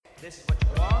This is what you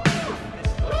want. This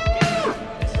is what you get.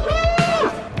 This is what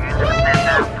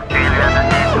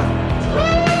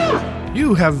you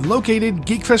You have located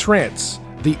Geekfest Rants,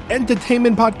 the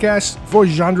entertainment podcast for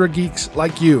genre geeks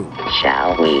like you.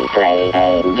 Shall we play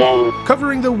a game?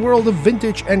 Covering the world of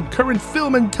vintage and current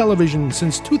film and television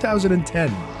since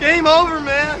 2010. Game over,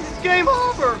 man. It's game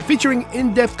over. Featuring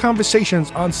in-depth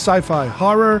conversations on sci-fi,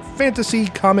 horror, fantasy,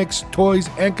 comics, toys,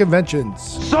 and conventions.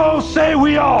 So say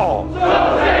we all.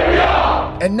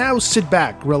 And now sit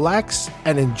back, relax,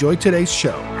 and enjoy today's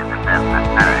show. A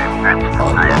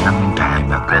long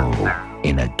time ago,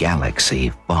 in a galaxy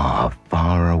far,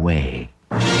 far away.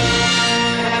 I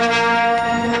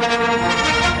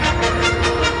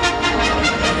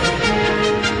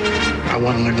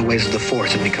want to learn the ways of the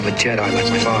Force and become a Jedi like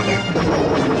my father.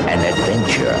 An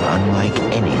adventure unlike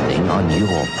anything on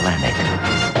your planet.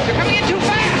 You're coming in too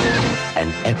fast!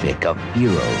 An epic of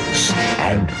heroes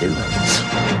and villains.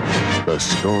 The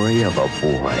story of a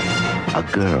boy, a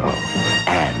girl,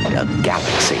 and a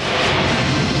galaxy.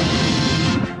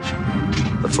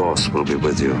 The Force will be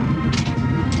with you,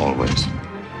 always.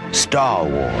 Star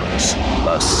Wars,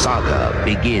 the saga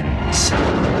begins.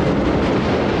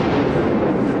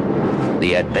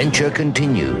 The adventure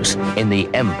continues in The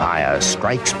Empire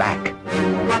Strikes Back.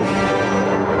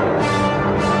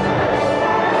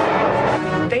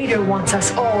 Vader wants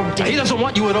us all dead. He doesn't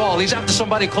want you at all. He's after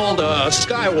somebody called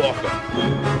Skywalker.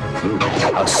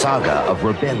 A saga of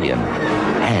rebellion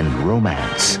and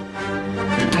romance.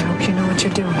 I hope you know what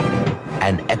you're doing.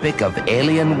 An epic of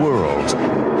alien worlds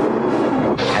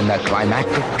and the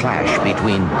climactic clash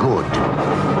between good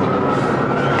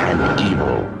and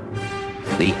evil.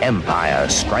 The Empire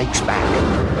Strikes Back.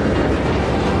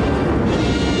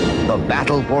 The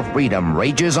battle for freedom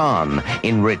rages on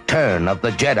in Return of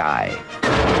the Jedi.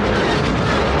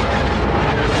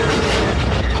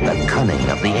 The cunning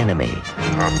of the enemy.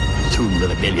 Soon the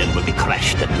rebellion will be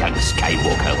crushed and young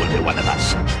Skywalker will be one of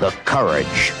us. The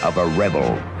courage of a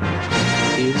rebel.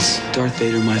 Is Darth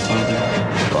Vader my father?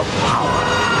 The power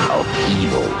of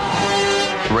evil.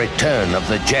 Return of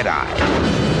the Jedi.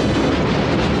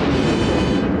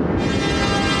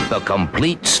 The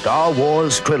complete Star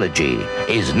Wars trilogy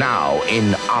is now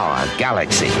in our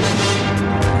galaxy.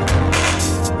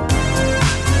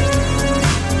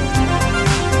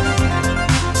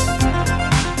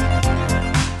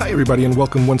 Hi everybody and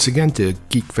welcome once again to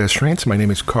Geekfest Rants. My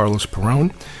name is Carlos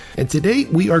Perron, and today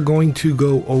we are going to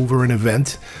go over an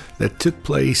event that took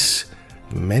place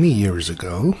many years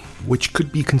ago, which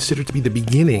could be considered to be the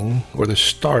beginning or the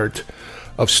start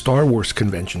of Star Wars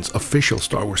conventions, official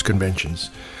Star Wars conventions.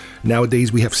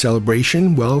 Nowadays we have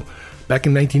Celebration. Well, back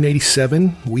in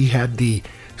 1987 we had the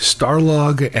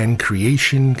Starlog and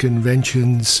Creation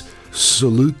Conventions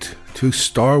Salute to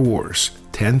Star Wars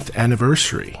 10th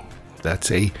anniversary.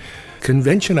 That's a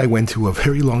convention I went to a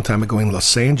very long time ago in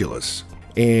Los Angeles.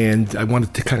 And I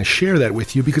wanted to kind of share that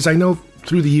with you because I know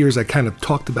through the years I kind of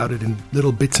talked about it in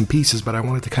little bits and pieces, but I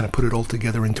wanted to kind of put it all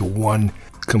together into one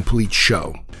complete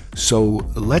show. So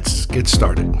let's get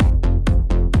started.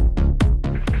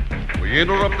 We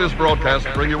interrupt this broadcast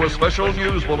to bring you a special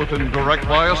news bulletin direct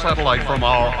via satellite from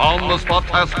our on-the-spot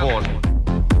task force.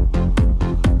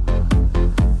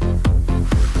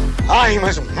 I'm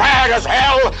as mad as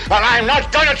hell, and I'm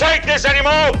not gonna take this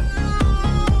anymore!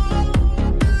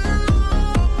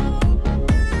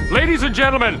 Ladies and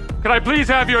gentlemen, can I please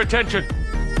have your attention?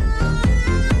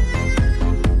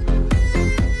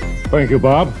 Thank you,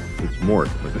 Bob. It's Mort.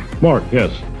 Mort,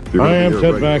 yes. I am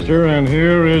Ted Baxter, and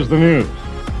here is the news.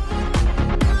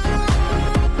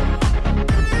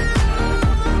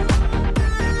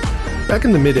 Back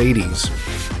in the mid-'80s,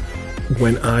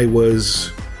 when I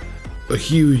was a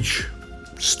huge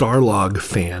Starlog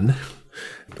fan,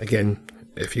 again,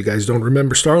 if you guys don't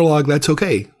remember Starlog, that's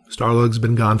okay. Starlog's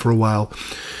been gone for a while.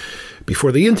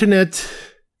 Before the internet,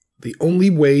 the only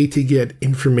way to get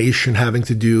information having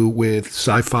to do with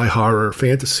sci-fi, horror,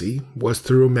 fantasy was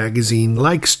through a magazine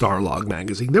like Starlog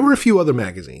magazine. There were a few other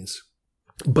magazines,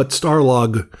 but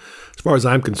Starlog, as far as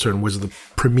I'm concerned, was the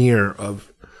premier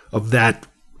of that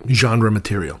genre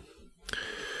material.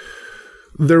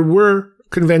 There were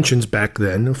conventions back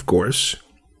then, of course,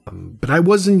 but I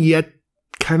wasn't yet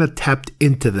kind of tapped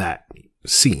into that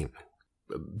scene.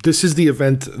 This is the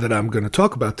event that I'm going to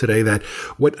talk about today, that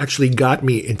what actually got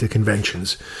me into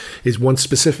conventions is one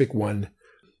specific one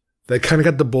that kind of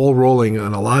got the ball rolling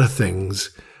on a lot of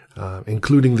things,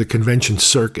 including the convention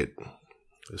circuit,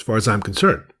 as far as I'm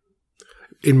concerned,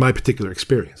 in my particular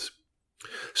experience.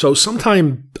 So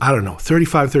sometime,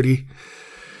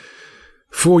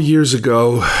 34 years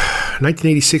ago,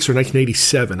 1986 or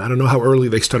 1987. I don't know how early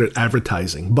they started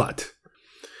advertising, but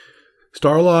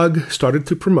Starlog started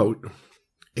to promote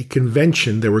a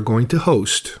convention they were going to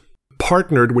host,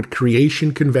 partnered with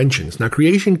Creation Conventions. Now,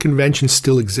 Creation Conventions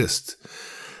still exist.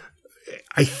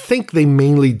 I think they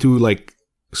mainly do like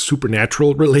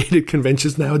supernatural related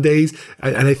conventions nowadays,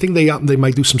 and I think they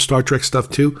might do some Star Trek stuff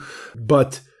too.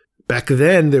 But back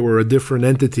then, they were a different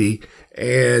entity,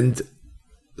 and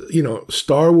you know,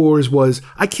 Star Wars was.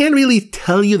 I can't really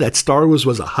tell you that Star Wars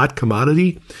was a hot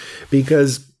commodity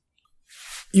because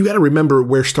you got to remember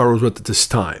where Star Wars was at this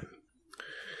time.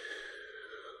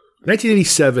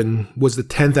 1987 was the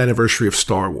 10th anniversary of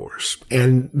Star Wars,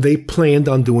 and they planned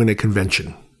on doing a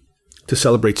convention to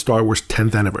celebrate Star Wars'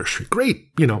 10th anniversary. Great,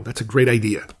 you know, that's a great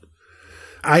idea.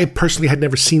 I personally had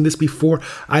never seen this before.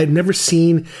 I had never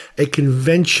seen a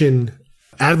convention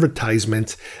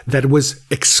advertisement that was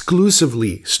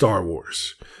exclusively Star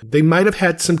Wars. They might have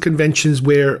had some conventions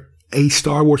where a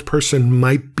Star Wars person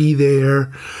might be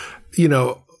there, you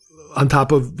know, on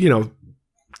top of, you know,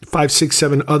 5, 6,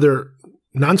 7 other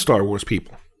non-Star Wars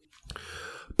people.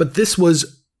 But this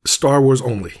was Star Wars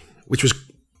only, which was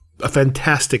a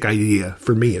fantastic idea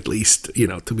for me, at least, you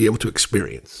know, to be able to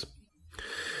experience.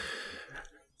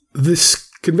 This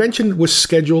convention was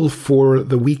scheduled for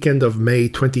the weekend of May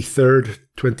 23rd,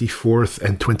 24th,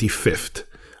 and 25th,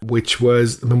 which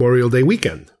was Memorial Day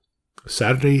weekend,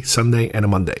 Saturday, Sunday, and a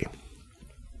Monday.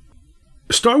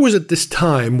 Star Wars at this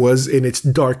time was in its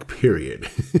dark period.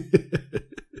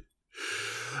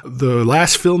 The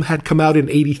last film had come out in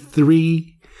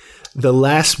 83. The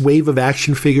last wave of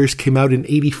action figures came out in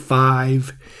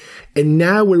 85. And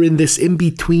now we're in this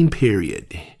in-between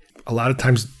period. A lot of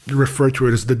times refer to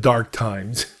it as the dark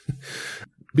times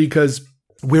because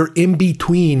we're in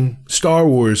between Star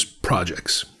Wars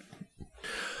projects.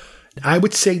 I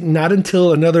would say not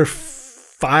until another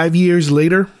 5 years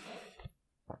later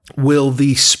will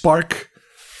the spark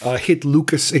hit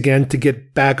Lucas again to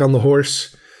get back on the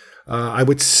horse. I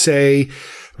would say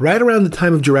right around the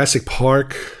time of Jurassic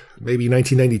Park, maybe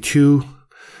 1992,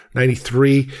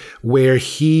 93, where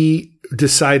he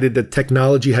decided that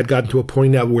technology had gotten to a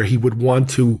point now where he would want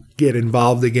to get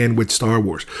involved again with Star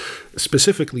Wars,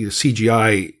 specifically the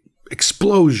CGI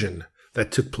explosion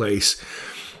that took place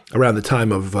around the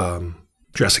time of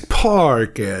Jurassic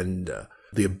Park and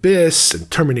The Abyss and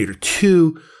Terminator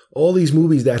 2, all these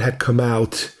movies that had come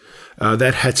out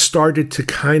that had started to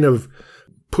kind of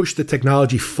push the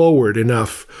technology forward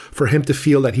enough for him to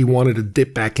feel that he wanted to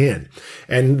dip back in.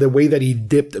 And the way that he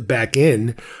dipped back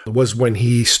in was when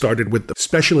he started with the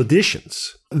special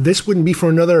editions. This wouldn't be for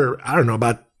another, I don't know,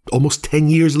 about almost 10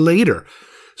 years later.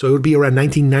 So it would be around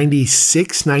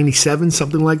 1996, 97,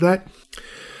 something like that.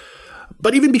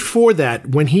 But even before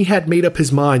that, when he had made up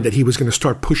his mind that he was going to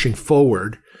start pushing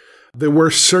forward, there were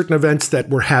certain events that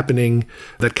were happening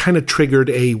that kind of triggered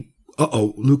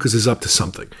Lucas is up to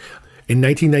something. In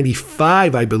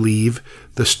 1995, I believe,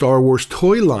 the Star Wars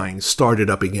toy line started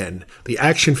up again. The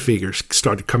action figures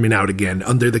started coming out again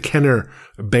under the Kenner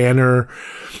banner,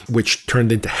 which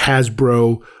turned into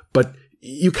Hasbro. But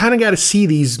you kind of got to see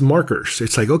these markers.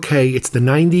 It's like, okay, it's the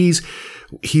 90s.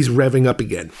 He's revving up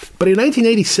again. But in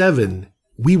 1987,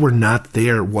 we were not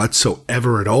there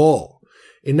whatsoever at all.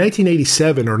 In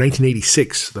 1987 or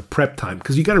 1986, the prep time,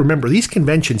 because you got to remember, these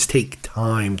conventions take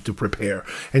time to prepare.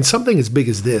 And something as big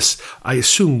as this, I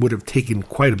assume, would have taken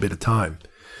quite a bit of time,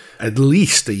 at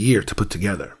least a year to put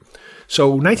together. So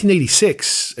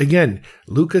 1986, again,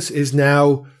 Lucas is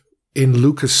now in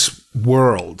Lucas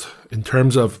world in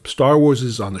terms of Star Wars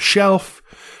is on the shelf.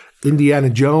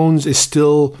 Indiana Jones is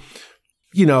still,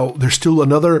 you know, there's still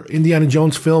another Indiana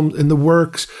Jones film in the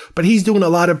works, but he's doing a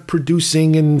lot of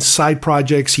producing and side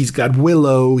projects. He's got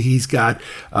Willow. He's got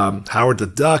Howard the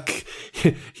Duck.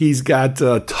 He's got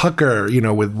Tucker, you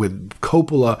know, with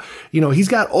Coppola. You know, he's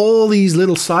got all these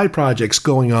little side projects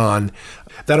going on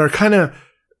that are kind of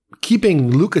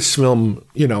keeping Lucasfilm,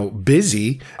 you know,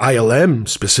 busy. ILM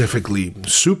specifically,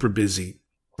 super busy.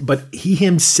 But he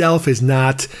himself is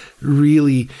not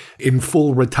really in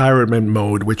full retirement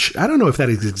mode, which I don't know if that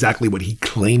is exactly what he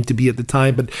claimed to be at the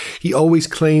time, but he always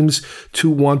claims to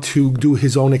want to do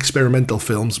his own experimental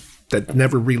films. That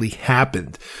never really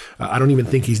happened. I don't even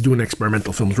think he's doing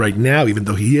experimental films right now, even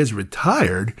though he is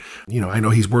retired. You know, I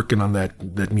know he's working on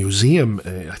that museum,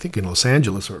 I think in Los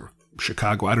Angeles or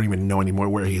Chicago. I don't even know anymore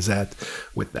where he's at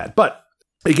with that. But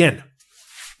again,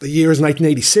 the year is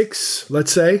 1986,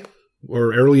 let's say,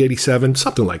 or early 87,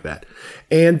 something like that.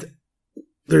 And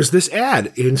there's this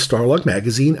ad in Starlog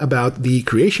magazine about the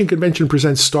Creation Convention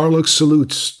presents Starlog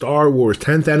Salutes Star Wars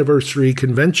 10th Anniversary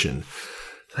Convention.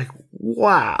 Like,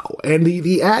 wow. And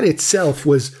the ad itself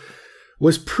was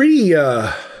pretty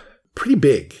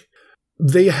big.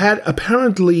 They had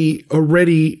apparently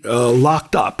already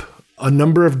locked up a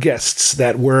number of guests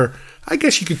that were, I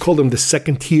guess you could call them the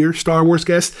second tier Star Wars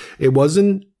guests. It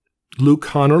wasn't Luke,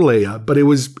 Han, or Leia, but it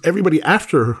was everybody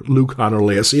after Luke, Han, or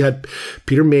Leia. So you had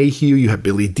Peter Mayhew, you had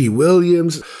Billy D.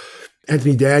 Williams,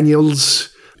 Anthony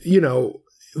Daniels.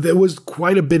 There was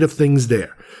quite a bit of things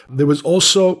there. There was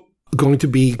also going to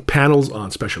be panels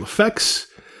on special effects,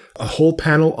 a whole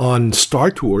panel on Star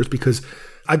Tours, because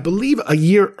I believe a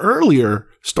year earlier,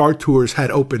 Star Tours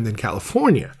had opened in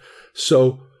California.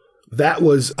 So that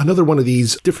was another one of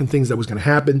these different things that was going to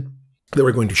happen. They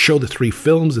were going to show the 3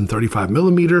 films in 35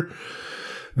 millimeter.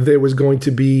 There was going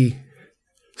to be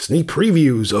sneak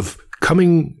previews of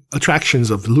coming attractions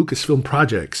of Lucasfilm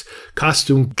projects,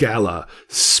 costume gala,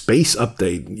 space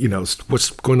update, what's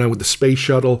going on with the space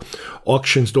shuttle,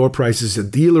 auctions, door prices, the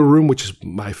dealer room, which is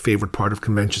my favorite part of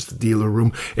conventions, the dealer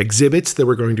room, exhibits. They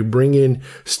were going to bring in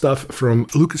stuff from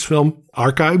Lucasfilm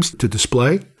archives to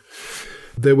display.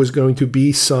 There was going to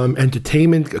be some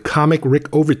entertainment, a comic, Rick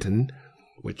Overton,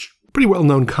 which pretty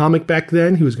well-known comic back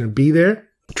then. He was going to be there.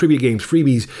 Trivia games,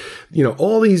 freebies,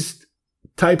 all these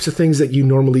types of things that you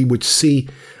normally would see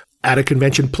at a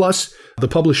convention. Plus, the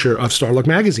publisher of Starlog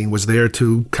Magazine was there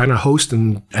to kind of host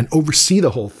and oversee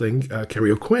the whole thing,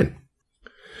 Kerry O'Quinn.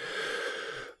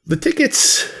 The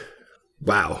tickets,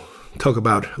 wow, talk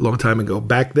about a long time ago,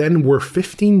 back then were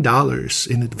 $15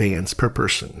 in advance per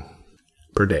person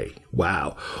per day.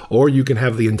 Wow. Or you can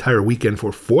have the entire weekend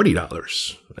for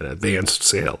 $40, an advanced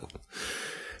sale.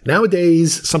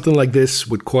 Nowadays, something like this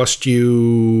would cost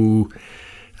you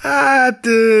about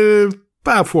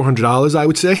 $400, I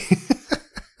would say.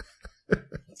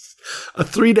 A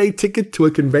 3-day ticket to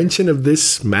a convention of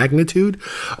this magnitude.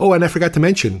 Oh, and I forgot to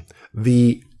mention,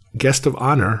 the guest of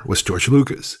honor was George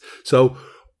Lucas. So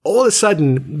all of a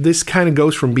sudden, this kind of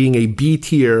goes from being a B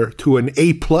tier to an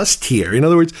A+ tier. In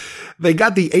other words, they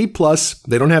got the A+,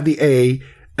 they don't have the A,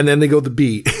 and then they go the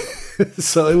B.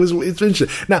 So it's interesting.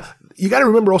 Now, you got to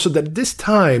remember also that at this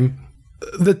time,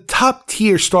 the top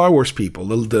tier Star Wars people,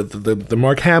 the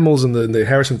Mark Hamills and the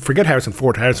Harrison, forget Harrison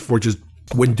Ford. Harrison Ford just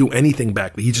wouldn't do anything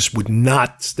back then. He just would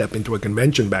not step into a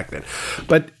convention back then.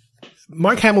 But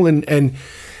Mark Hamill and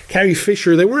Carrie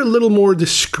Fisher, they were a little more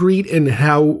discreet in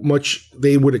how much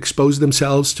they would expose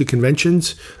themselves to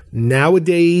conventions.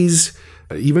 Nowadays,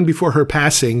 even before her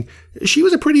passing, she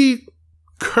was a pretty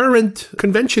current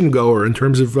convention goer in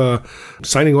terms of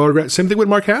signing autographs. Same thing with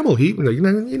Mark Hamill. He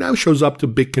shows up to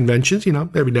big conventions,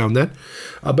 every now and then.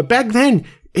 But back then,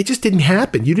 it just didn't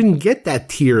happen. You didn't get that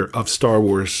tier of Star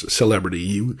Wars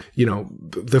celebrity.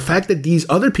 The fact that these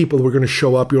other people were going to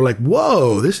show up, you're like,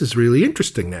 whoa, this is really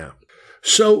interesting now.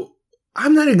 So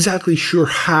I'm not exactly sure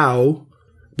how,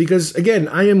 because again,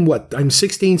 I'm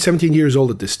 16, 17 years old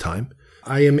at this time.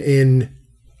 I am in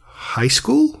high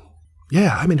school.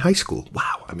 Yeah, I'm in high school.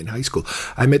 Wow, I'm in high school.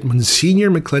 I'm at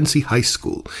Monsignor McClency High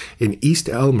School in East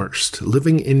Elmhurst,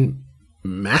 living in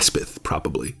Maspeth,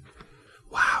 probably.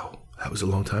 Wow, that was a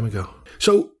long time ago.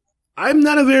 So I'm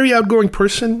not a very outgoing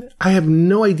person. I have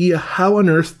no idea how on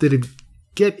earth did it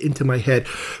get into my head,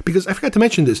 because I forgot to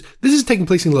mention this. This is taking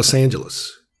place in Los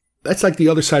Angeles. That's like the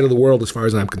other side of the world as far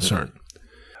as I'm concerned.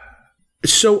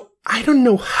 So I don't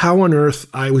know how on earth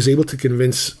I was able to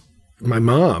convince my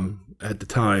mom at the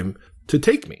time to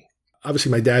take me.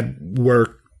 Obviously, my dad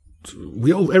worked.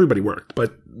 Everybody worked,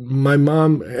 but my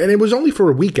mom, and it was only for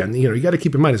a weekend. You got to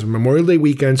keep in mind it's a Memorial Day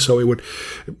weekend, so I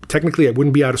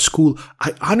wouldn't be out of school.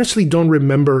 I honestly don't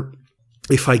remember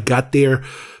if I got there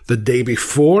the day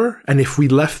before and if we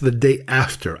left the day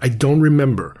after. I don't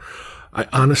remember. I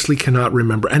honestly cannot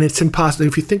remember, and it's impossible.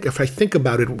 If I think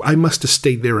about it, I must have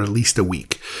stayed there at least a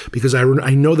week, because I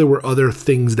know there were other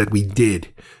things that we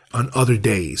did on other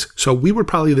days. So we were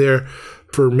probably there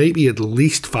for maybe at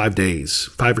least 5 days,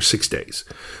 5 or 6 days.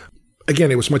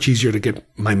 Again, it was much easier to get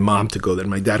my mom to go than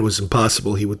my dad. Was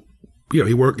impossible. He would,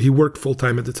 he worked full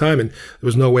time at the time, and there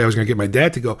was no way I was going to get my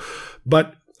dad to go.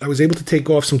 But I was able to take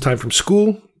off some time from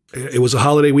school. It was a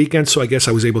holiday weekend, so I guess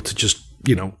I was able to just,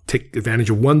 take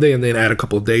advantage of one day and then add a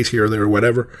couple of days here or there or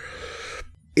whatever.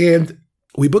 And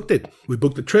we booked it. We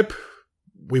booked the trip.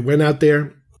 We went out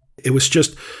there. It was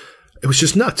just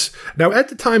nuts. Now, at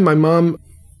the time, my mom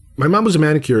was a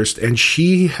manicurist, and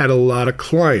she had a lot of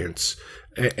clients.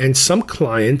 And some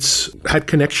clients had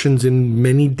connections in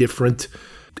many different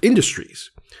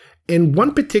industries. And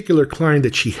one particular client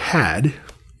that she had,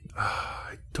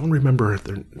 I don't remember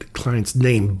the client's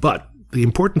name, but the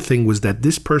important thing was that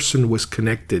this person was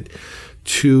connected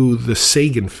to the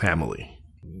Sagan family.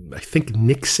 I think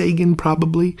Nick Sagan,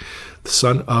 probably, the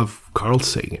son of Carl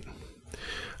Sagan.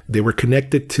 They were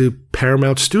connected to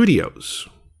Paramount Studios.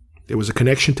 There was a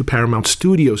connection to Paramount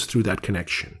Studios through that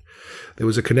connection. There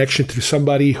was a connection to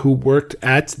somebody who worked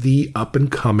at the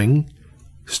up-and-coming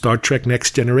Star Trek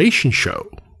Next Generation show.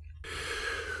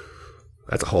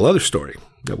 That's a whole other story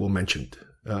that we'll mention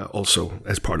also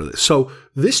as part of this. So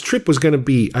this trip was going to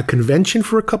be a convention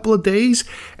for a couple of days,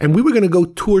 and we were going to go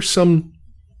tour some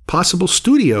possible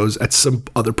studios at some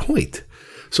other point.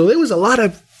 So there was a lot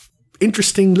of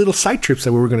interesting little side trips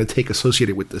that we were going to take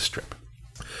associated with this trip.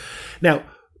 Now,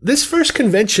 this first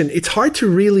convention, it's hard to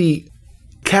really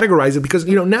categorize it because,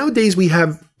 nowadays we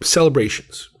have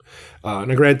celebrations. Now,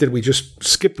 granted, we just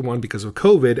skipped one because of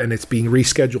COVID, and it's being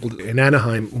rescheduled in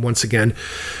Anaheim once again.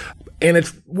 And at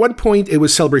one point, it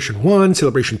was Celebration 1,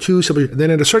 Celebration 2, then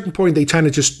at a certain point, they kind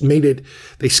of just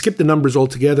they skipped the numbers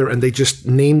altogether, and they just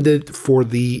named it for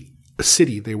the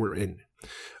city they were in.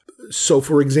 So,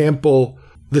 for example,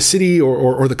 the city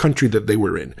or the country that they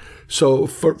were in. So,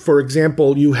 for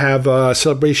example, you have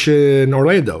Celebration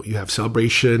Orlando, you have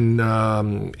Celebration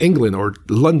England or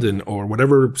London or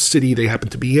whatever city they happen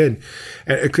to be in,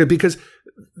 because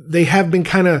they have been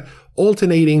kind of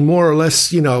alternating more or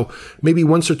less, maybe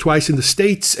once or twice in the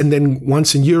States and then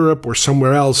once in Europe or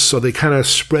somewhere else. So they kind of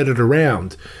spread it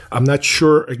around. I'm not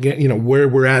sure, again, where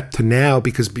we're at to now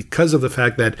because of the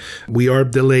fact that we are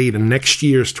delayed and next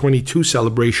year's 22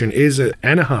 celebration is at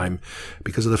Anaheim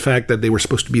because of the fact that they were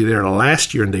supposed to be there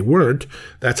last year and they weren't.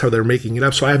 That's how they're making it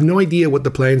up. So I have no idea what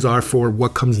the plans are for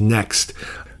what comes next.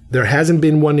 There hasn't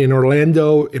been one in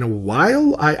Orlando in a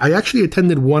while. I actually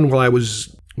attended one while I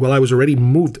was already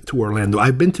moved to Orlando.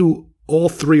 I've been to all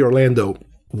 3 Orlando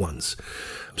ones.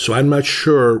 So I'm not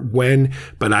sure when,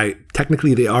 but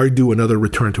technically they are due another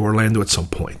return to Orlando at some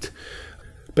point.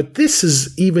 But this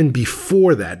is even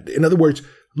before that. In other words,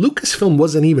 Lucasfilm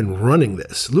wasn't even running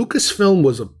this. Lucasfilm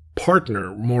was a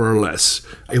partner, more or less.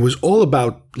 It was all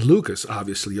about Lucas,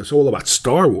 obviously. It was all about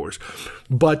Star Wars.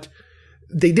 But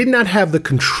they did not have the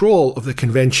control of the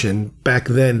convention back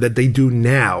then that they do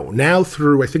now. Now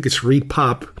through, I think it's Reed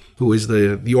Pop, who is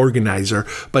the organizer,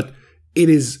 but it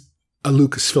is a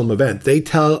Lucasfilm event. They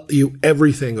tell you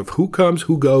everything of who comes,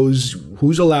 who goes,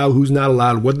 who's allowed, who's not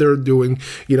allowed, what they're doing.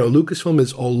 Lucasfilm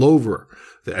is all over.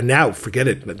 And now, forget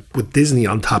it, with Disney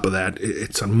on top of that,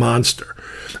 it's a monster.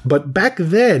 But back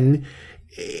then,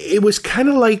 it was kind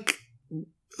of like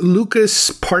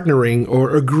Lucas partnering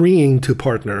or agreeing to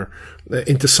partner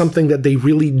into something that they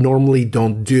really normally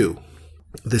don't do.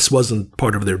 This wasn't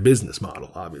part of their business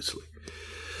model, obviously.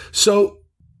 So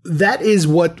that is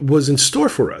what was in store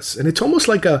for us. And it's almost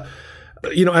like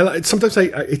it's almost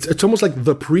like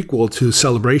the prequel to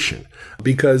Celebration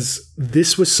because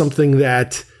this was something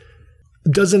that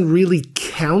doesn't really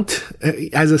count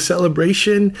as a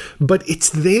celebration, but it's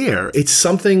there. It's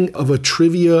something of a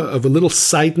trivia, of a little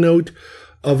side note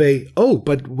of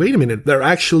but wait a minute, there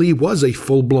actually was a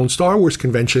full-blown Star Wars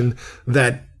convention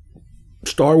that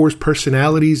Star Wars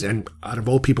personalities, and out of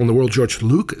all people in the world, George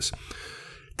Lucas,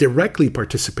 directly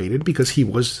participated because he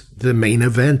was the main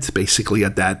event, basically,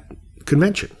 at that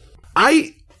convention.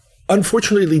 I,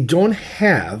 unfortunately, don't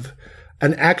have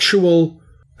an actual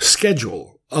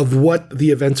schedule of what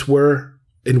the events were,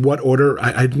 in what order.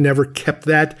 I'd never kept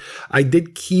that. I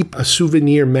did keep a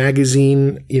souvenir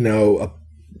magazine,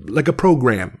 like a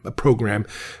program. The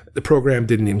program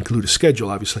didn't include a schedule,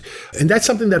 obviously. And that's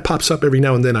something that pops up every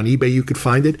now and then on eBay. You could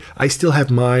find it. I still have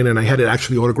mine, and I had it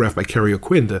actually autographed by Kerry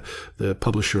O'Quinn, the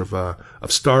publisher of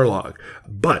Starlog.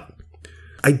 But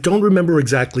I don't remember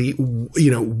exactly,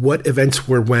 what events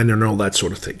were when and all that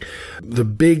sort of thing. The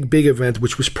big event,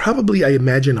 which was probably, I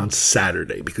imagine, on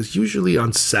Saturday, because usually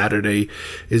on Saturday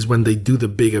is when they do the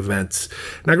big events.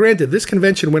 Now, granted, this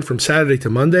convention went from Saturday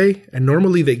to Monday, and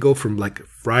normally they go from like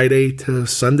Friday to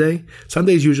Sunday.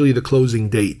 Sunday is usually the closing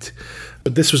date.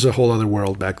 But this was a whole other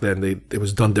world back then. It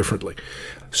was done differently.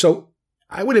 So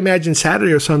I would imagine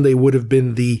Saturday or Sunday would have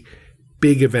been the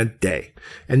big event day.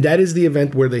 And that is the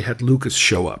event where they had Lucas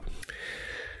show up.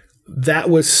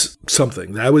 That was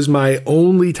something. That was my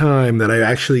only time that I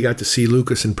actually got to see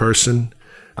Lucas in person.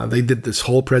 They did this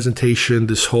whole presentation,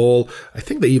 I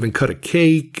think they even cut a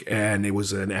cake, and it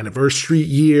was an anniversary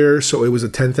year. So it was a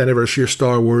 10th anniversary of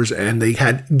Star Wars, and they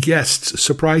had guests,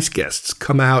 surprise guests,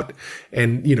 come out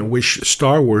and, wish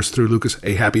Star Wars through Lucas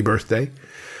a happy birthday.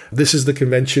 This is the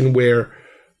convention where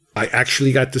I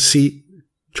actually got to see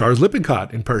Charles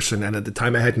Lippincott in person. And at the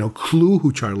time, I had no clue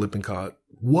who Charles Lippincott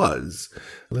was.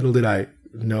 Little did I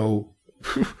know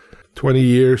 20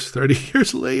 years, 30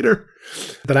 years later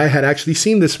that I had actually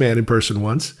seen this man in person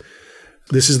once.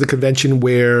 This is the convention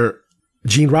where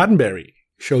Gene Roddenberry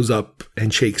shows up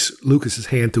and shakes Lucas's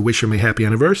hand to wish him a happy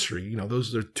anniversary. You know,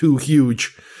 those are two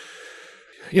huge,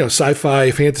 you know,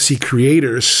 sci-fi fantasy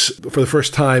creators for the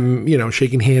first time, you know,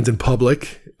 shaking hands in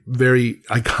public. Very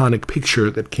iconic picture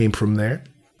that came from there.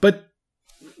 But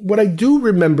what I do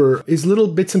remember is little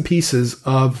bits and pieces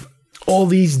of all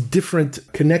these different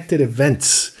connected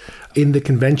events in the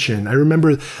convention. I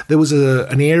remember there was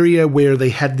an area where they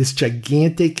had this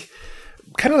gigantic,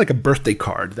 kind of like a birthday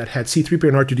card that had C-3PO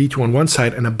and R2-D2 on one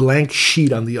side and a blank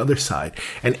sheet on the other side.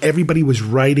 And everybody was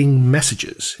writing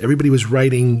messages. Everybody was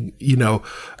writing, you know,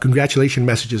 congratulation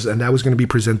messages, and that was going to be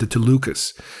presented to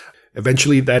Lucas.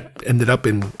 Eventually, that ended up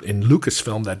in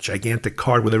Lucasfilm, that gigantic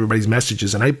card with everybody's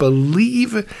messages. And I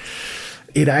believe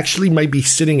it actually might be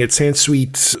sitting at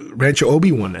Sansweet's Rancho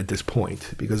Obi-Wan at this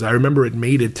point, because I remember it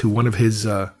made it to one of his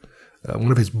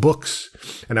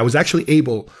books. And I was actually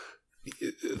able,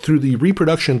 through the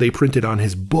reproduction they printed on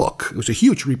his book, it was a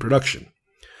huge reproduction,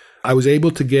 I was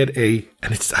able to get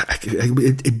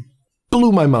it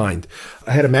blew my mind.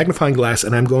 I had a magnifying glass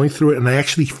and I'm going through it, and I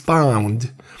actually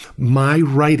found my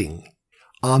writing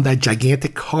on that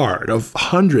gigantic card of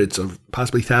hundreds of,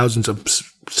 possibly thousands of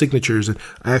signatures, and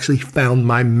I actually found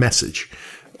my message.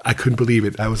 I couldn't believe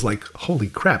it. I was like, holy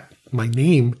crap, my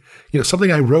name, you know,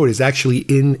 something I wrote is actually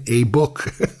in a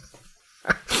book,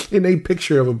 in a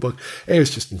picture of a book. It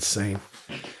was just insane.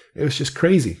 It was just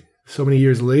crazy. So many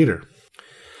years later.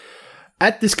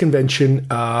 At this convention,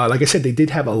 like I said, they did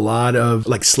have a lot of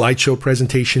like slideshow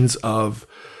presentations of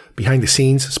behind the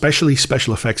scenes, especially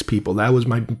special effects people. That was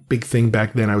my big thing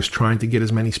back then. I was trying to get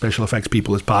as many special effects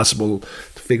people as possible to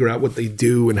figure out what they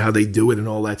do and how they do it and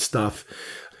all that stuff.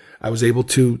 I was able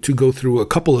to go through a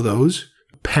couple of those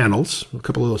panels.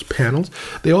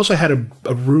 They also had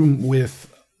a room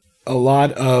with a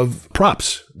lot of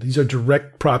props. These are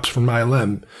direct props from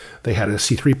ILM. They had a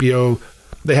C-3PO,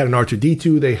 they had an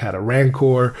R2-D2, they had a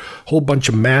Rancor, whole bunch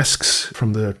of masks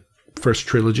from the first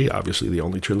trilogy, obviously the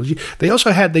only trilogy. They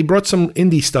they brought some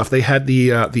indie stuff. They had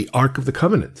the Ark of the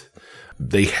Covenant.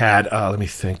 They had,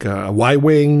 a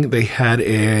Y-Wing. They had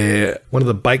one of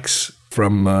the bikes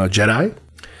from Jedi.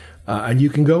 And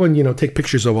you can go and, you know, take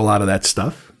pictures of a lot of that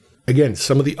stuff. Again,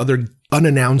 some of the other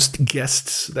unannounced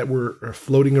guests that were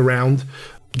floating around,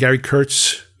 Gary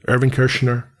Kurtz, Irvin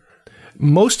Kershner.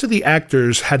 Most of the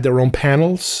actors had their own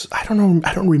panels. I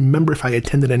don't remember if I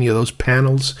attended any of those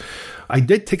panels. I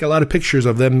did take a lot of pictures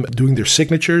of them doing their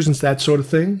signatures and that sort of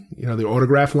thing, you know, their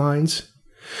autograph lines.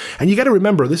 And you got to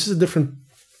remember, this is a different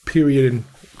period in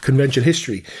convention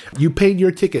history. You paid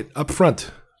your ticket up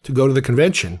front to go to the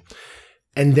convention,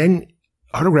 and then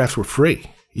autographs were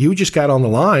free. You just got on the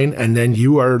line, and then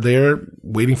you are there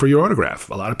waiting for your autograph.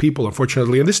 A lot of people,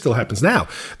 unfortunately, and this still happens now,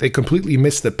 they completely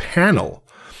miss the panel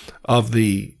of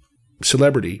the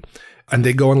celebrity, and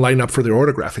they go and line up for their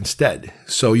autograph instead.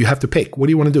 So you have to pick. What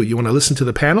do you want to do? You want to listen to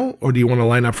the panel, or do you want to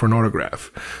line up for an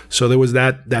autograph? So there was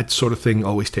that sort of thing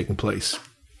always taking place.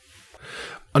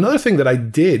 Another thing that I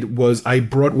did was I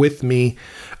brought with me,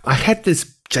 I had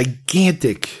this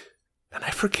gigantic, and I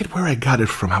forget where I got it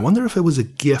from. I wonder if it was a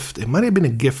gift. It might have been a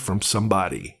gift from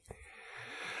somebody.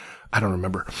 I don't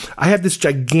remember. I had this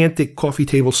gigantic coffee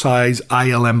table size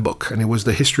ILM book, and it was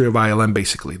the history of ILM,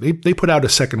 basically. They put out a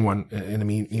second one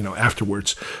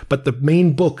afterwards. But the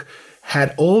main book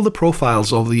had all the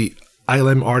profiles of the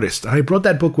ILM artists. And I brought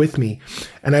that book with me,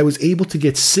 and I was able to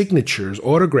get signatures,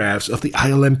 autographs of the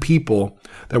ILM people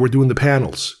that were doing the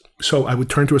panels. So I would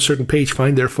turn to a certain page,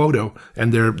 find their photo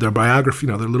and their biography,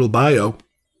 their little bio,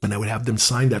 and I would have them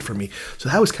sign that for me. So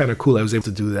that was kind of cool. I was able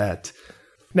to do that.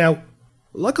 Now,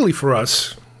 luckily for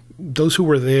us, those who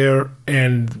were there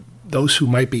and those who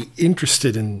might be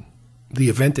interested in the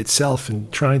event itself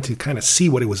and trying to kind of see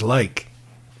what it was like,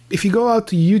 if you go out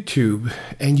to YouTube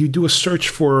and you do a search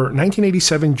for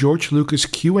 1987 George Lucas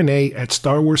Q&A at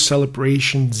Star Wars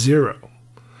Celebration 0,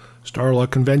 Star Wars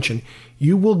Convention,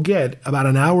 you will get about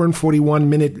an hour and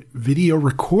 41-minute video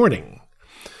recording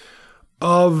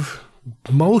of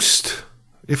most,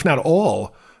 if not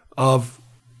all, of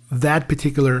that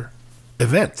particular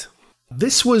event.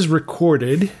 This was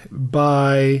recorded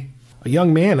by a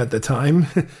young man at the time,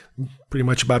 pretty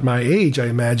much about my age, I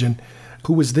imagine,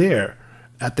 who was there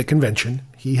at the convention.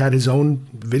 He had his own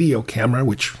video camera,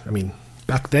 which, I mean,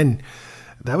 back then,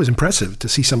 that was impressive to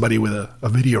see somebody with a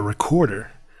video recorder.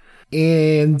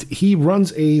 And he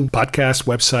runs a podcast,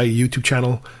 website, YouTube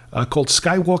channel called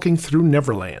Skywalking Through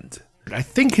Neverland. I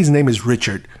think his name is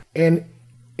Richard. And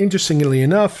interestingly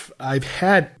enough, I've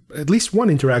had at least one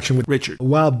interaction with Richard a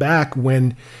while back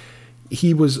when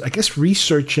he was, I guess,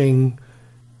 researching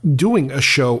doing a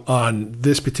show on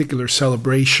this particular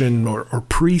celebration or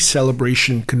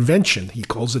pre-celebration convention. He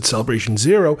calls it Celebration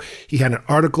Zero. He had an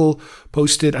article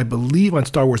posted, I believe, on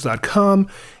StarWars.com,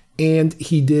 and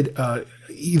he did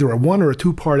either a 1 or a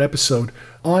 2-part episode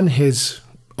on his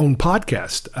own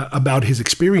podcast about his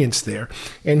experience there.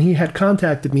 And he had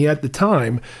contacted me at the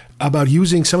time about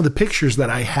using some of the pictures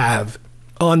that I have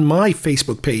on my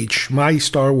Facebook page, my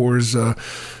Star Wars,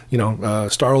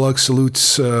 Starlog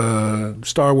Salutes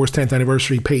Star Wars 10th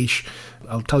Anniversary page.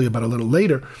 I'll tell you about a little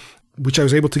later, which I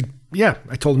was able to,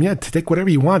 I told him, to take whatever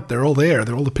you want. They're all there.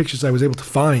 They're all the pictures I was able to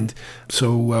find.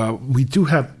 So we do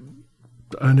have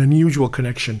an unusual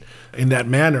connection in that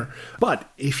manner. But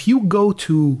if you go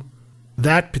to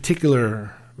that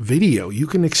particular video, you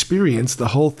can experience the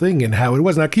whole thing and how it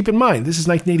was. Now, keep in mind, this is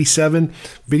 1987.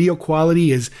 Video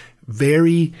quality is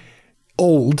very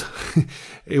old.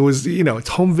 It was, it's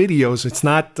home videos. It's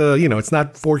not, it's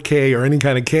not 4K or any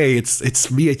kind of K. It's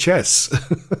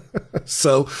VHS.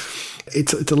 So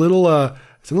it's a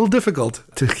little difficult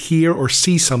to hear or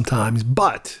see sometimes,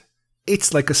 but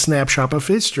it's like a snapshot of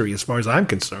history as far as I'm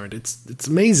concerned. It's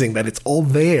amazing that it's all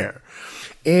there.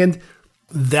 And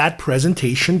that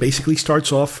presentation basically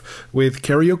starts off with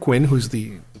Kerry O'Quinn, who's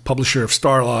the publisher of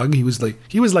Starlog. He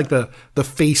was like the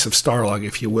face of Starlog,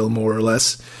 if you will, more or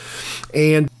less.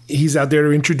 And he's out there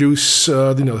to introduce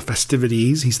the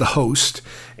festivities. He's the host,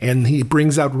 and he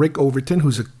brings out Rick Overton,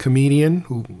 who's a comedian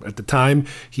who at the time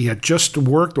he had just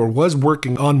worked or was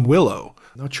working on Willow.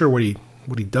 Not sure what he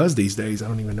does these days. I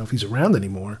don't even know if he's around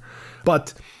anymore.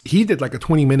 But he did like a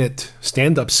 20-minute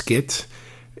stand-up skit.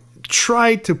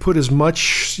 Tried to put as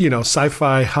much,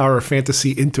 sci-fi, horror,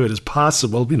 fantasy into it as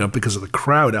possible, because of the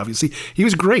crowd, obviously. He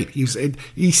was great.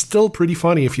 He's still pretty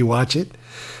funny if you watch it.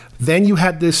 Then you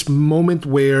had this moment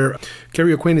where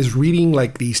Kerry O'Quinn is reading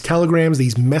like these telegrams,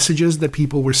 these messages that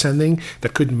people were sending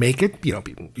that couldn't make it.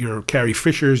 Your Carrie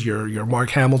Fishers, your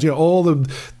Mark Hamills, all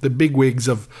the bigwigs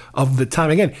of the time.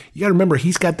 Again, you got to remember,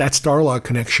 he's got that Starlog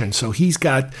connection. So he's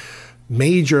got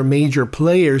major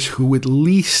players who at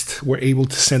least were able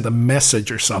to send a message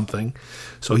or something.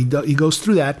 So he goes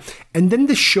through that, and then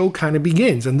the show kind of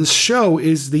begins. And this show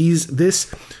is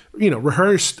this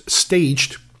rehearsed,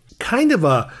 staged, kind of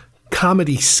a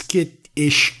comedy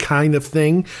skit-ish kind of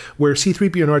thing, where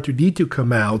C-3PO and R2-D2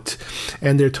 come out,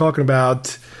 and they're talking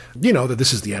about that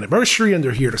this is the anniversary, and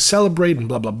they're here to celebrate, and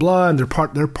blah blah blah, and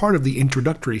they're part of the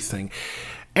introductory thing.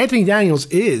 Anthony Daniels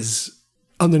is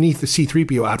underneath the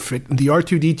C-3PO outfit, and the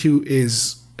R2-D2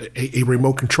 is a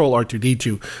remote control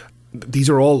R2-D2. These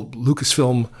are all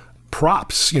Lucasfilm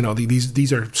props.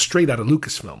 These are straight out of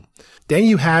Lucasfilm. Then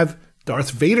you have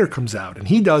Darth Vader comes out, and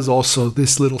he does also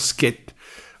this little skit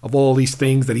of all these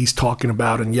things that he's talking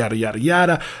about and yada, yada,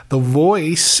 yada. The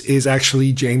voice is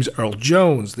actually James Earl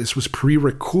Jones. This was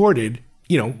pre-recorded,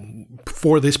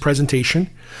 for this presentation.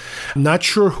 I'm not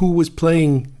sure who was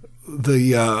playing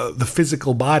the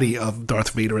physical body of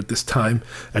Darth Vader at this time,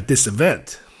 at this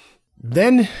event.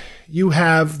 Then you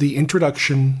have the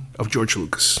introduction of George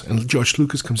Lucas. And George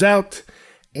Lucas comes out,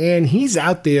 and he's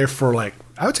out there for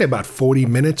I would say about 40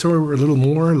 minutes or a little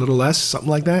more, a little less, something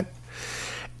like that.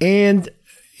 And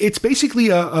it's basically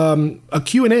a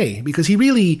Q&A, because he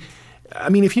really,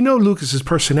 if you know Lucas's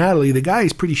personality, the guy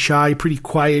is pretty shy, pretty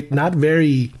quiet, not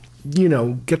very,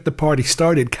 get the party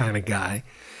started kind of guy.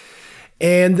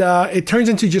 And it turns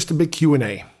into just a big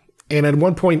Q&A. And at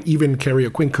one point, even Kerry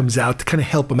O'Quinn comes out to kind of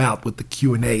help him out with the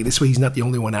Q&A. This way he's not the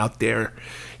only one out there,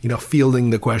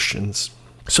 fielding the questions.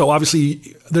 So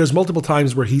obviously, there's multiple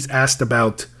times where he's asked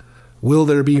about, will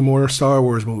there be more Star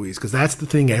Wars movies? Because that's the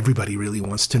thing everybody really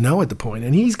wants to know at the point.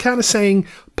 And he's kind of saying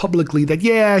publicly that,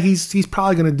 he's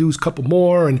probably going to do a couple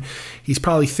more, and he's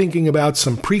probably thinking about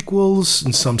some prequels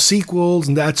and some sequels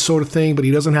and that sort of thing, but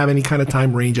he doesn't have any kind of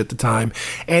time range at the time.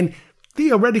 And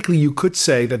theoretically, you could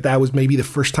say that was maybe the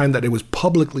first time that it was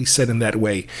publicly said in that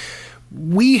way.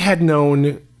 We had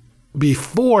known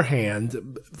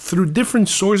beforehand, through different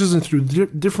sources and through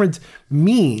different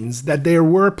means, that there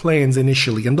were plans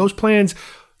initially. And those plans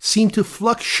seem to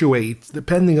fluctuate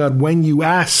depending on when you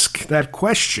ask that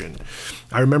question.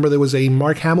 I remember there was a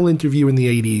Mark Hamill interview in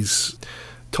the 80s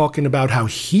talking about how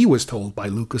he was told by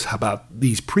Lucas about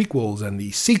these prequels and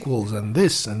these sequels and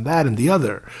this and that and the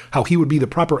other, how he would be the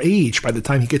proper age by the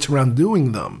time he gets around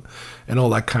doing them and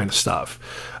all that kind of stuff.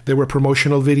 There were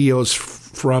promotional videos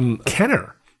from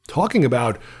Kenner talking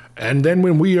about, and then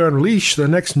when we unleash the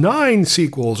next 9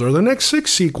 sequels or the next 6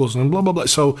 sequels and blah, blah, blah.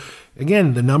 So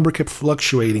again, the number kept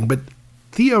fluctuating, but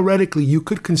theoretically, you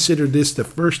could consider this the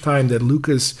first time that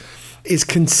Lucas is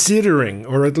considering,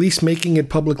 or at least making it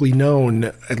publicly known,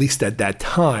 at least at that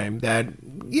time, that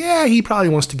yeah, he probably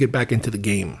wants to get back into the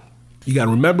game. You got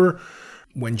to remember,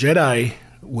 when Jedi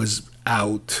was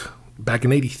out back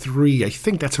in 83, I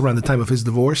think that's around the time of his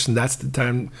divorce, and that's the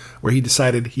time where he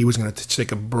decided he was going to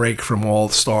take a break from all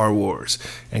Star Wars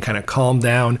and kind of calm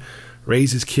down,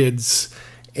 raise his kids,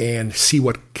 and see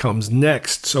what comes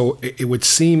next. So it would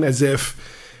seem as if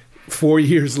 4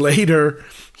 years later,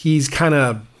 he's kind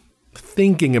of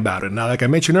thinking about it. Now, like I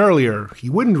mentioned earlier, he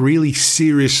wouldn't really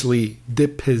seriously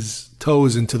dip his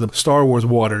toes into the Star Wars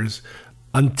waters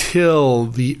until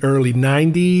the early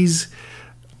 90s,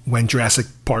 when Jurassic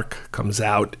Park comes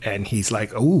out, and he's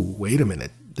like, oh, wait a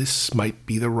minute, this might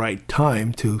be the right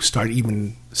time to start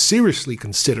even seriously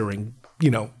considering,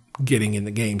 getting in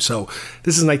the game. So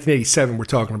this is 1987 we're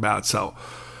talking about, so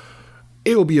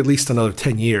it will be at least another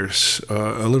 10 years,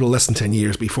 a little less than 10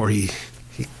 years before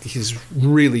he's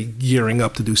really gearing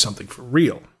up to do something for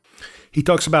real. He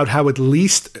talks about how at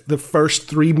least the first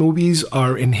 3 movies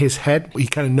are in his head. He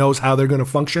kind of knows how they're going to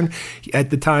function.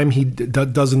 At the time, he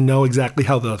doesn't know exactly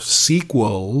how the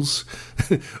sequels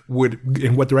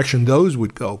in what direction those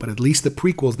would go. But at least the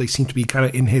prequels, they seem to be kind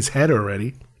of in his head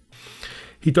already.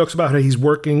 He talks about how he's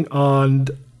working on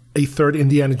a 3rd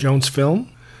Indiana Jones film,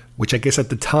 which I guess at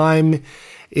the time,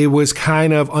 it was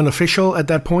kind of unofficial at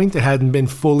that point. It hadn't been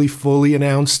fully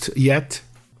announced yet.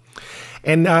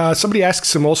 And somebody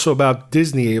asks him also about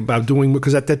Disney, about doing,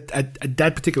 because at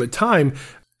that particular time,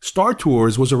 Star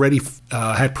Tours was already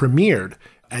had premiered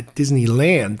at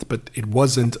Disneyland, but it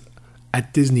wasn't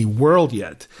at Disney World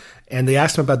yet. And they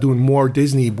asked him about doing more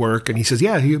Disney work, and he says,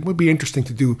 yeah, it would be interesting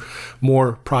to do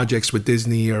more projects with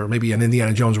Disney, or maybe an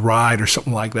Indiana Jones ride or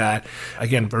something like that.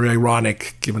 Again, very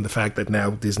ironic, given the fact that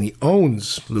now Disney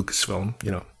owns Lucasfilm.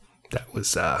 That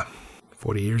was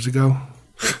 40 years ago,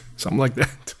 something like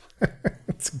that.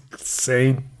 It's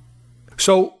insane.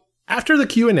 So after the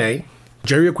Q&A,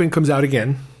 Jerry O'Quinn comes out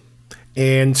again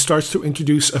and starts to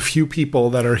introduce a few people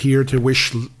that are here to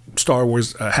wish Star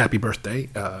Wars a happy birthday,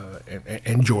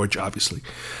 and George, obviously.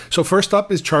 So first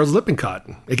up is Charles Lippincott.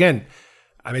 Again,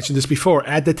 I mentioned this before.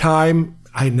 At the time,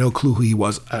 I had no clue who he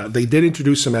was. They did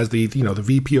introduce him as the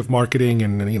VP of marketing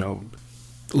and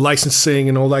licensing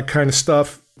and all that kind of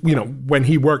stuff. When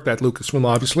he worked at Lucasfilm,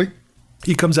 obviously.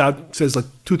 He comes out, says like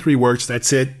 2-3 words,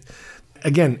 that's it.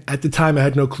 Again, at the time, I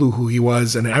had no clue who he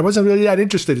was, and I wasn't really that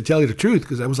interested, to tell you the truth,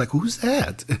 because I was like, who's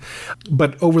that?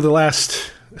 But over the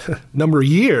last number of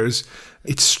years,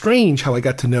 it's strange how I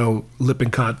got to know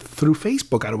Lippincott through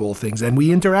Facebook, out of all things, and we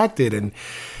interacted,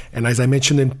 and as I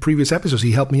mentioned in previous episodes,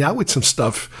 he helped me out with some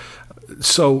stuff.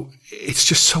 So it's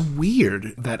just so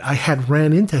weird that I had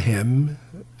ran into him,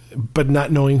 but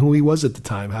not knowing who he was at the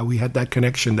time, how we had that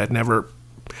connection that never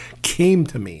came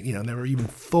to me, never even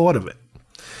thought of it.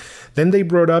 Then they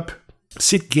brought up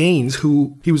Sid Gaines,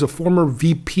 who he was a former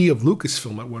VP of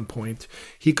Lucasfilm at one point.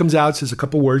 He comes out, says a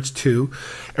couple words too.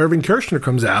 Irvin Kershner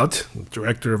comes out,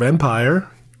 director of Empire.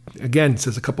 Again,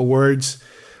 says a couple words,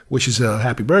 wishes a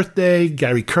happy birthday.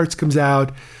 Gary Kurtz comes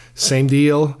out, same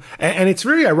deal. And it's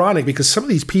very ironic because some of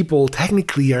these people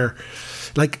technically are,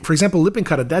 like, for example,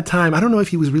 Lippincott at that time, I don't know if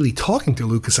he was really talking to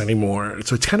Lucas anymore.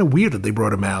 So it's kind of weird that they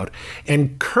brought him out.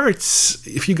 And Kurtz,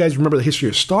 if you guys remember the history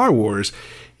of Star Wars,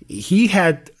 he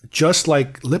had, just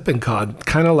like Lippincott,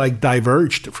 kind of like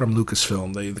diverged from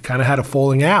Lucasfilm. They kind of had a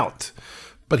falling out.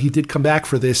 But he did come back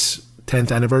for this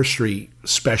 10th anniversary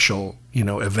special,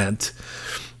 event.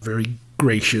 Very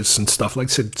gracious and stuff. Like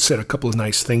I said a couple of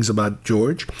nice things about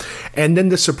George. And then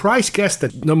the surprise guest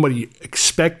that nobody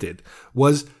expected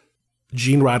was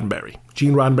Gene Roddenberry.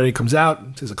 Gene Roddenberry comes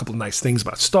out, says a couple of nice things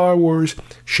about Star Wars,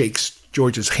 shakes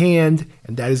George's hand,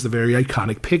 and that is the very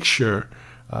iconic picture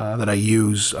that I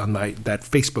use on that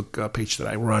Facebook page that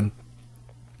I run.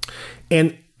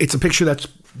 And it's a picture that's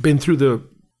been through the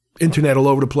internet all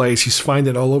over the place. He's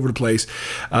finding it all over the place.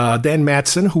 Dan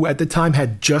Matson, who at the time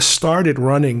had just started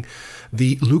running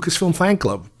the Lucasfilm fan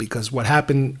club, because what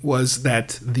happened was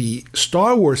that the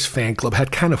Star Wars fan club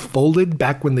had kind of folded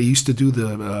back when they used to do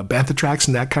the Bantha tracks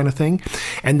and that kind of thing.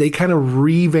 And they kind of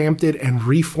revamped it and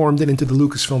reformed it into the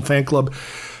Lucasfilm fan club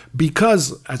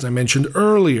because, as I mentioned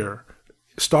earlier,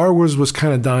 Star Wars was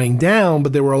kind of dying down,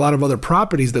 but there were a lot of other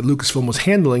properties that Lucasfilm was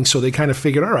handling, so they kind of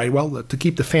figured, all right, well, to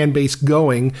keep the fan base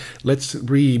going, let's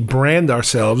rebrand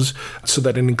ourselves so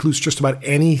that it includes just about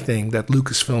anything that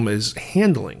Lucasfilm is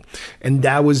handling. And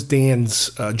that was Dan's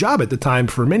job at the time.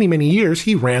 For many, many years,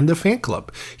 he ran the fan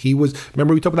club.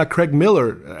 Remember we talked about Craig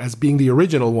Miller as being the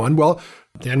original one? Well,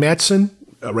 Dan Matson,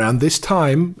 around this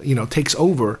time, takes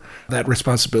over that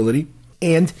responsibility.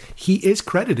 And he is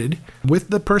credited with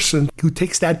the person who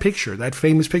takes that picture, that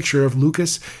famous picture of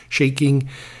Lucas shaking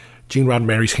Gene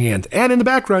Roddenberry's hand. And in the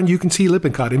background, you can see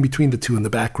Lippincott in between the two in the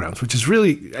backgrounds, which is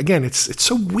really, again, it's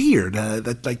so weird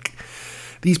that like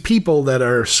these people that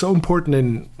are so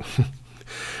important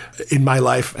in my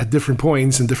life at different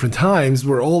points and different times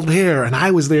were all there, and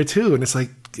I was there too. And it's like,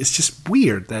 it's just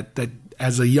weird that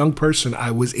as a young person,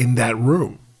 I was in that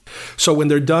room. So when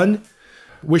they're done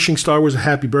wishing Star Wars a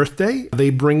happy birthday,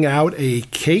 they bring out a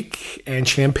cake and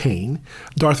champagne.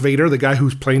 Darth Vader, the guy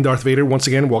who's playing Darth Vader, once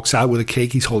again walks out with a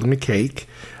cake. He's holding a cake.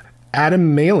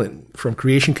 Adam Malin from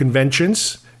Creation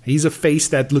Conventions. He's a face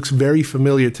that looks very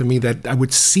familiar to me, that I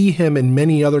would see him in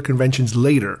many other conventions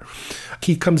later.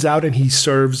 He comes out and he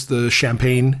serves the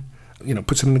champagne,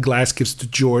 puts it in a glass, gives it to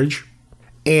George.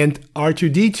 And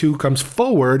R2-D2 comes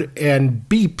forward and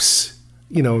beeps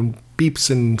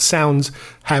and sounds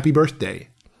happy birthday.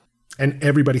 And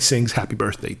everybody sings happy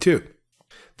birthday too.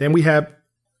 Then we have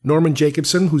Norman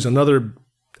Jacobson, who's another,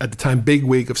 at the time,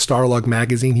 bigwig of Starlog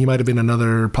magazine. He might have been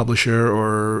another publisher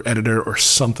or editor or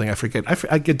something. I forget.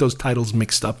 I get those titles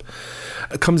mixed up.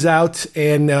 Comes out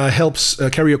and helps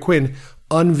Kerry O'Quinn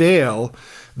unveil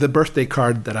the birthday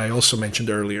card that I also mentioned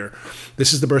earlier.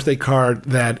 This is the birthday card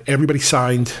that everybody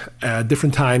signed at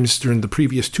different times during the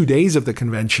previous 2 days of the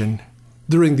convention.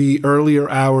 During the earlier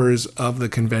hours of the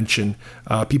convention,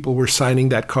 people were signing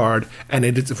that card, and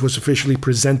it was officially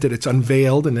presented. It's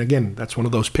unveiled, and again, that's one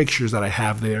of those pictures that I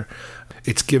have there.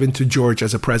 It's given to George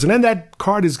as a present, and that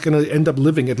card is going to end up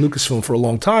living at Lucasfilm for a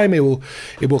long time. It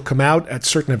will come out at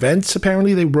certain events.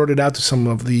 Apparently, they brought it out to some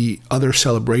of the other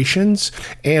celebrations,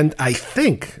 and I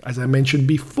think, as I mentioned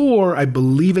before, I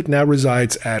believe it now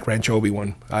resides at Rancho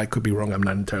Obi-Wan. I could be wrong. I'm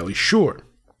not entirely sure.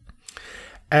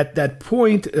 At that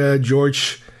point,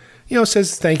 George,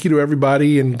 says thank you to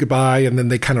everybody and goodbye, and then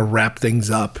they kind of wrap things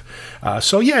up.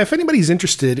 If anybody's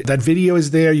interested, that video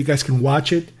is there. You guys can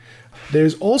watch it.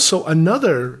 There's also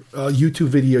another YouTube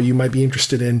video you might be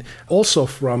interested in, also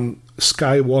from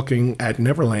Skywalking at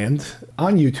Neverland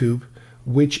on YouTube,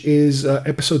 which is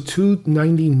episode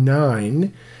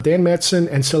 299, Dan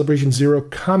Mattson and Celebration Zero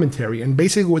commentary. And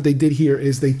basically what they did here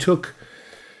is they took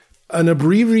an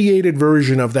abbreviated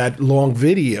version of that long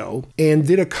video and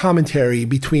did a commentary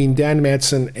between Dan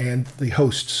Mattson and the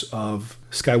hosts of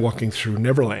Skywalking Through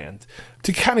Neverland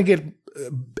to kind of get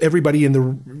everybody in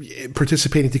the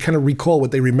participating to kind of recall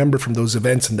what they remember from those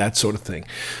events and that sort of thing.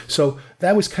 So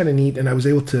that was kind of neat, and I was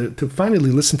able to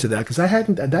finally listen to that, because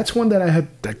that's one that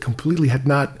I completely had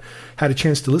not had a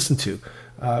chance to listen to.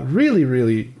 Really,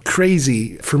 really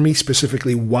crazy for me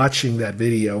specifically watching that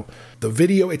video. The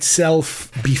video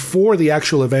itself, before the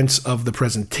actual events of the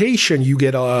presentation, you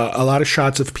get a lot of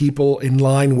shots of people in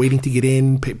line waiting to get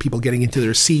in, people getting into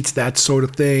their seats, that sort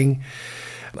of thing.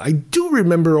 I do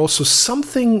remember also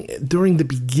something during the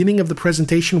beginning of the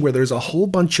presentation where there's a whole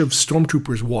bunch of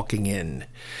stormtroopers walking in,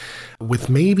 with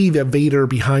maybe the Vader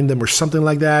behind them or something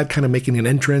like that, kind of making an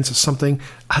entrance or something.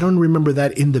 I don't remember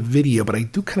that in the video, but I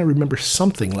do kind of remember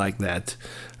something like that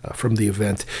from the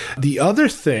event. The other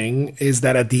thing is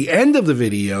that at the end of the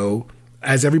video,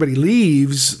 as everybody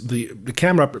leaves, the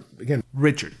camera, again,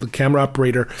 Richard, the camera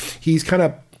operator, he's kind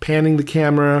of panning the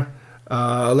camera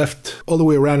left all the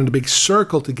way around in a big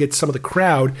circle to get some of the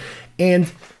crowd.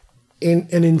 And in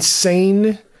an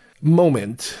insane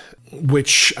moment,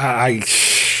 which I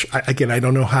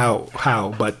don't know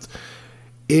how, but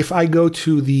if I go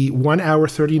to the 1 hour,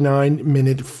 39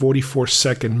 minute, 44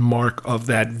 second mark of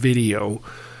that video,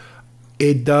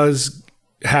 it does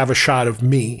have a shot of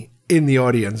me in the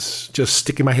audience, just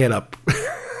sticking my head up.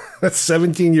 That's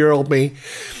 17-year-old me.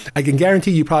 I can guarantee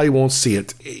you probably won't see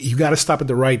it. You got to stop at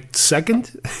the right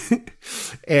second.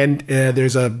 And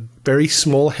there's a very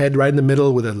small head right in the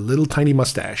middle with a little tiny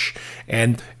mustache.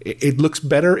 And it looks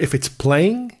better if it's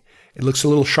playing. It looks a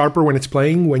little sharper when it's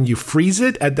playing. When you freeze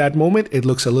it at that moment, it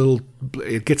gets a little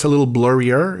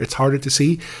blurrier. It's harder to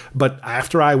see. But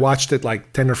after I watched it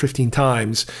like 10 or 15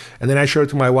 times, and then I showed it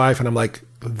to my wife, and I'm like,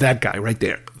 that guy right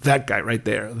there, that guy right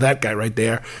there, that guy right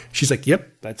there. She's like,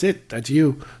 yep, that's it. That's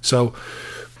you. So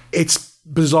it's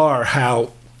bizarre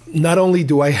how not only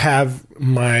do I have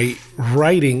my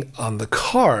writing on the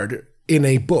card in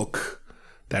a book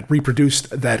that reproduced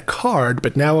that card,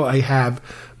 but now I have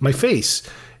my face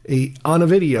on a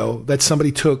video that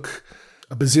somebody took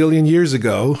a bazillion years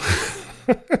ago.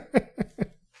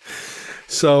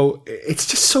 So it's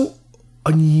just so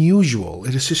unusual.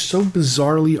 It is just so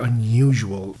bizarrely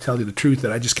unusual, to tell you the truth,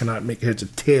 that I just cannot make heads or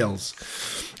tails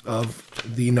of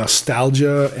the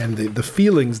nostalgia and the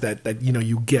feelings that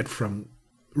you get from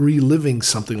reliving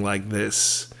something like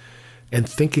this and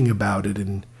thinking about it.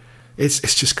 And it's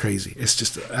just crazy. It's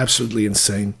just absolutely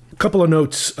insane. A couple of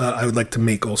notes I would like to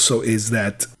make also is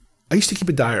that I used to keep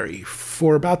a diary.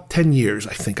 For about 10 years,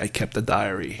 I think I kept a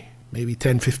diary. Maybe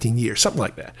 10, 15 years, something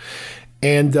like that.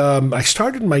 And I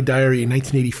started my diary in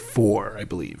 1984, I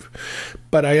believe.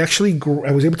 But I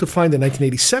was able to find a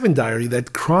 1987 diary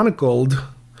that chronicled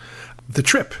the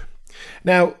trip.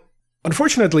 Now,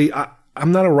 unfortunately,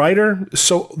 I'm not a writer,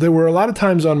 so there were a lot of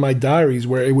times on my diaries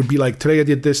where it would be like, today I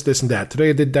did this, this, and that.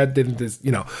 Today I did that, did this,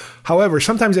 However,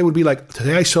 sometimes it would be like,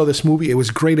 today I saw this movie, it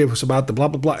was great, it was about the blah,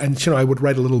 blah, blah, and, I would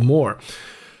write a little more.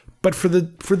 But for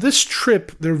this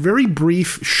trip, they're very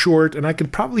brief, short, and I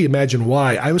could probably imagine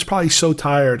why. I was probably so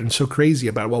tired and so crazy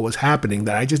about what was happening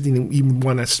that I just didn't even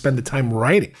want to spend the time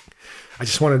writing. I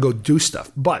just wanted to go do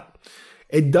stuff. But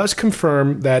it does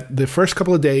confirm that the first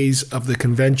couple of days of the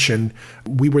convention,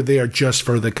 we were there just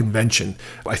for the convention.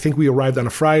 I think we arrived on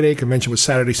a Friday. Convention was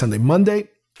Saturday, Sunday, Monday.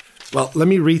 Well, let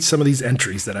me read some of these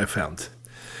entries that I found.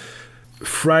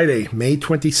 Friday, May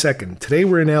 22nd. Today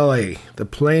we're in LA. The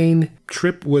plane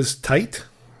trip was tight.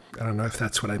 I don't know if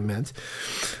that's what I meant.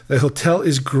 The hotel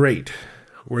is great.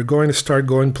 We're going to start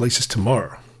going places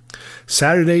tomorrow.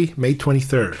 Saturday, May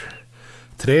 23rd.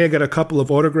 Today I got a couple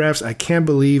of autographs. I can't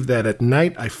believe that at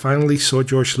night I finally saw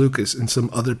George Lucas and some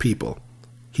other people.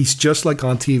 He's just like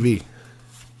on TV.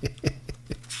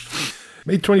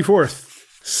 May 24th.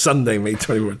 Sunday, May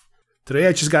 24th. Today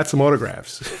I just got some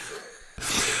autographs.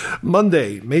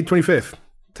 Monday, May 25th.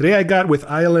 Today I got with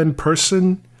ILM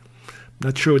Person,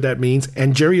 not sure what that means,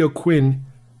 and Jerry O'Quinn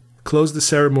closed the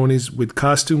ceremonies with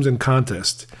costumes and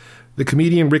contests. The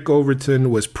comedian Rick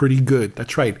Overton was pretty good.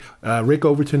 That's right. Rick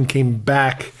Overton came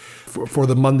back for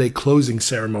the Monday closing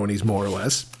ceremonies, more or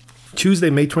less. Tuesday,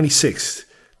 May 26th.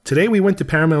 Today we went to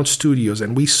Paramount Studios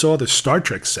and we saw the Star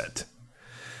Trek set.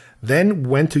 Then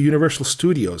went to Universal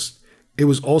Studios. It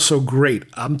was also great.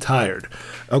 I'm tired.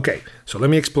 Okay, so let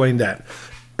me explain that.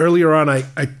 Earlier on, I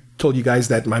told you guys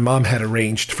that my mom had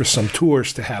arranged for some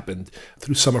tours to happen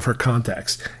through some of her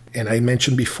contacts. And I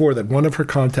mentioned before that one of her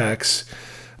contacts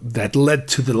that led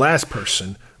to the last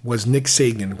person was Nick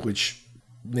Sagan, which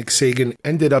Nick Sagan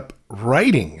ended up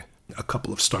writing a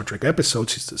couple of Star Trek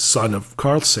episodes. He's the son of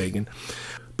Carl Sagan.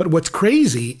 But what's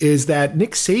crazy is that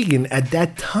Nick Sagan at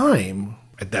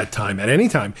any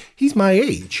time, he's my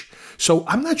age. So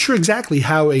I'm not sure exactly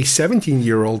how a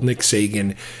 17-year-old Nick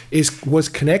Sagan was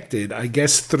connected, I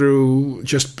guess through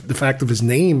just the fact of his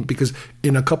name, because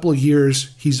in a couple of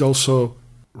years, he's also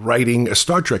writing a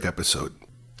Star Trek episode.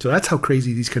 So that's how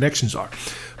crazy these connections are.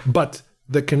 But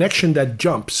the connection that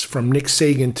jumps from Nick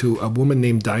Sagan to a woman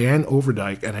named Diane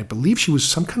Overdyke, and I believe she was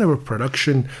some kind of a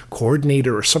production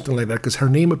coordinator or something like that, because her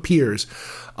name appears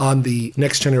on the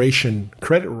Next Generation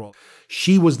credit roll.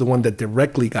 She was the one that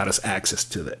directly got us access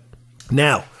to that.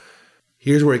 Now,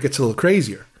 here's where it gets a little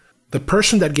crazier. The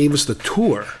person that gave us the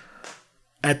tour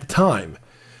at the time,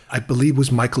 I believe,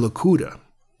 was Michael Okuda.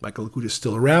 Michael Okuda is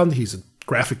still around. He's a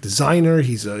graphic designer.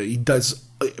 He's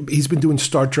been doing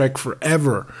Star Trek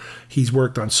forever. He's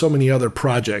worked on so many other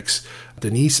projects.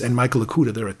 Denise and Michael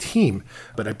Okuda, they're a team.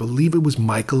 But I believe it was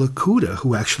Michael Okuda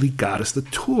who actually got us the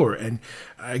tour. And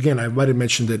again, I might have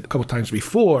mentioned it a couple times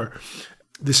before.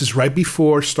 This is right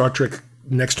before Star Trek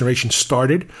Next Generation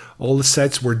started. All the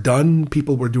sets were done.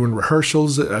 People were doing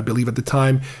rehearsals. I believe at the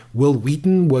time, Will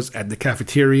Wheaton was at the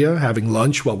cafeteria having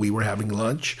lunch while we were having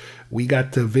lunch. We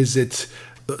got to visit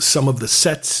some of the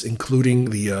sets,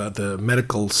 including the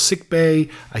medical sick bay.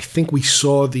 I think we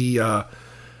saw the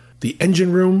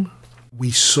engine room.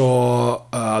 We saw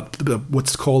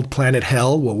what's called Planet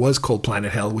Hell, what was called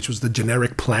Planet Hell, which was the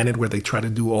generic planet where they try to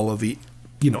do all of the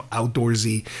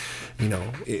outdoorsy,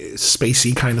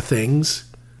 spacey kind of things.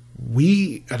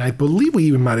 And I believe we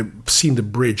even might have seen the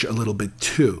bridge a little bit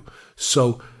too.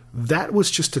 So that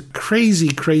was just a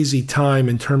crazy, crazy time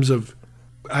in terms of,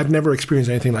 I've never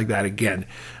experienced anything like that again.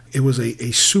 It was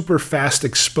a super fast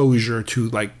exposure to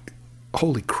like,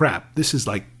 holy crap, this is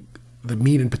like the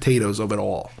meat and potatoes of it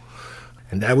all.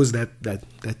 And that was that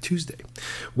Tuesday.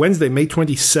 Wednesday, May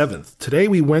 27th. Today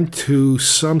we went to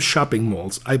some shopping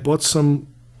malls. I bought some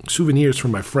souvenirs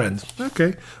from my friends.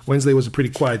 Okay. Wednesday was a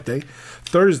pretty quiet day.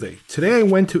 Thursday. Today I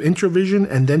went to Introvision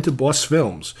and then to Boss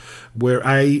Films, where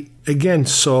I, again,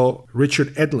 saw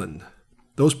Richard Edlund.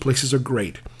 Those places are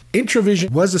great.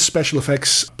 Introvision was a special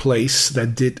effects place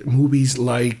that did movies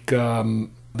like The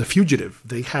Fugitive.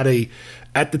 They had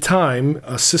at the time,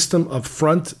 a system of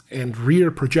front and rear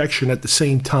projection at the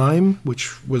same time,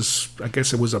 which was, I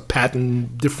guess it was a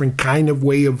patent, different kind of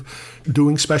way of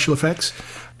doing special effects.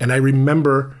 And I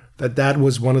remember that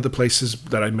was one of the places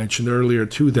that I mentioned earlier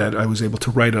too, that I was able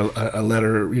to write a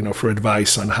letter, for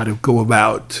advice on how to go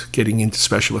about getting into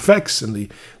special effects. And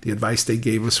the advice they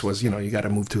gave us was, you got to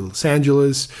move to Los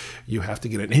Angeles, you have to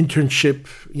get an internship,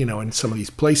 in some of these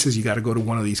places. You got to go to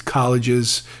one of these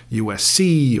colleges,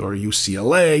 USC or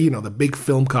UCLA, the big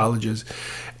film colleges.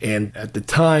 And at the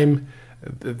time,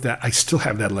 that I still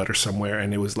have that letter somewhere,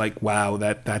 and it was like, wow,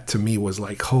 that to me was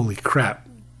like, holy crap,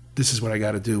 this is what I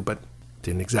got to do. But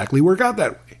didn't exactly work out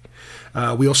that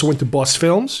way. We also went to Boss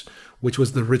Films, which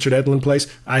was the Richard Edlund place.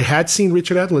 I had seen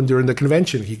Richard Edlund during the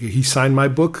convention. He signed my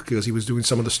book because he was doing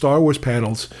some of the Star Wars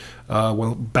panels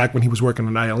back when he was working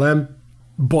on ILM.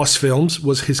 Boss Films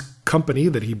was his company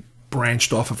that he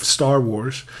branched off of Star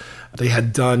Wars. They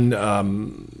had done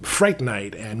Fright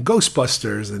Night and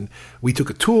Ghostbusters, and we took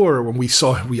a tour. When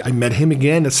I met him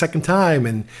again a second time,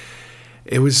 and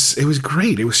it was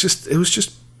great. It was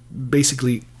just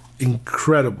basically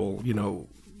incredible,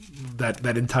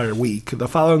 that entire week. The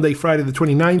following day, Friday the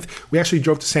 29th, we actually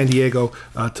drove to San Diego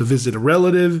to visit a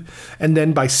relative, and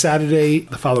then by Saturday,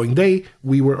 the following day,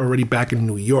 we were already back in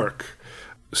New York.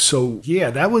 So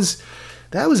yeah, that was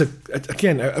a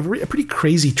pretty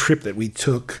crazy trip that we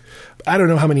took. I don't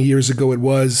know how many years ago it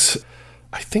was.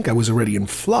 I think I was already in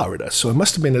Florida, so it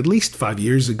must have been at least 5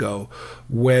 years ago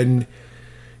when,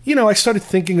 I started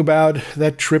thinking about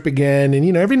that trip again.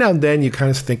 And, every now and then you kind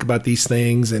of think about these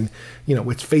things. And,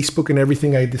 with Facebook and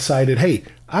everything, I decided, hey,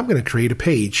 I'm going to create a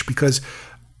page, because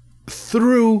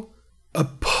through a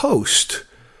post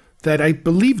that I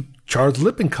believe Charles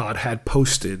Lippincott had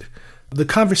posted, the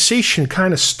conversation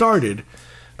kind of started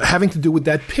having to do with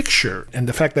that picture and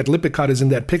the fact that Lippincott is in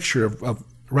that picture of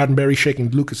Roddenberry shaking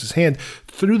Lucas's hand.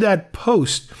 Through that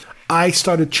post, I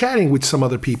started chatting with some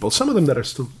other people, some of them that are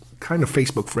still kind of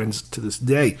Facebook friends to this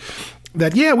day,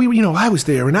 that, yeah, I was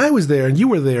there and you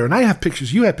were there and I have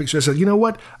pictures, you have pictures. I said, you know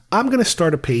what? I'm going to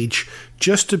start a page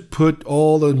just to put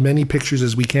all the many pictures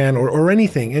as we can, or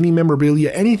anything, any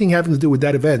memorabilia, anything having to do with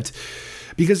that event.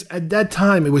 Because at that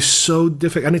time, it was so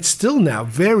difficult, and it's still now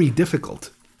very difficult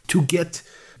to get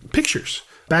pictures.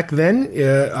 Back then,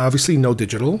 obviously no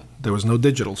digital. There was no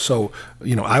digital. So,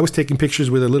 I was taking pictures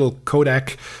with a little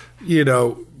Kodak,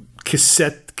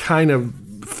 cassette kind of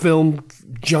film,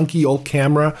 junky old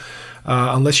camera.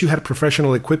 Unless you had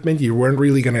professional equipment, you weren't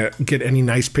really going to get any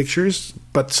nice pictures.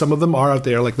 But some of them are out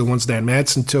there, like the ones Dan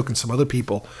Madsen took and some other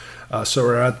people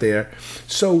are out there.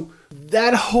 So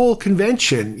that whole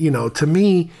convention, to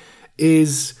me,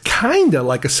 is kind of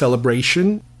like a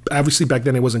celebration. Obviously, back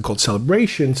then it wasn't called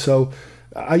Celebration, so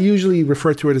I usually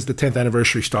refer to it as the 10th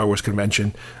anniversary Star Wars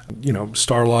convention.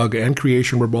 Starlog and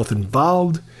Creation were both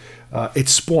involved. It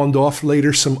spawned off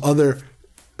later some other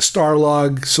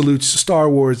Starlog salutes Star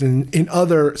Wars in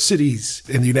other cities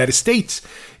in the United States,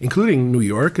 including New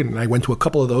York, and I went to a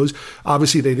couple of those.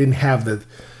 Obviously, they didn't have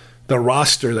the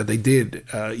roster that they did,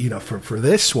 for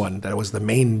this one. That was the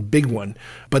main big one.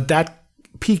 But that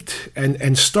peaked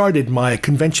and started my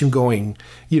convention going.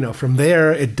 From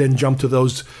there, it then jumped to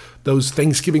those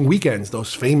Thanksgiving weekends,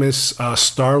 those famous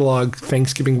Starlog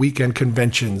Thanksgiving weekend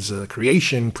conventions,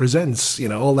 Creation Presents,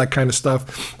 all that kind of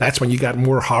stuff. That's when you got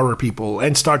more horror people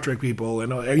and Star Trek people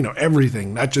and,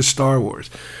 everything, not just Star Wars.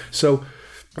 So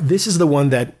this is the one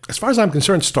that, as far as I'm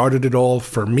concerned, started it all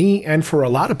for me and for a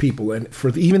lot of people, and for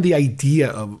even the idea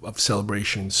of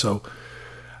celebration. So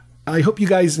I hope you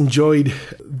guys enjoyed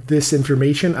this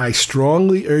information. I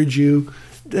strongly urge you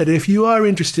that if you are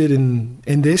interested in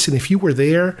this, and if you were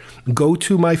there, go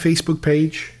to my Facebook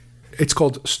page. It's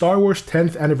called Star Wars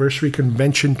 10th Anniversary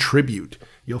Convention Tribute.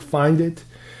 You'll find it.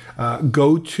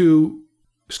 Go to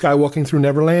Skywalking Through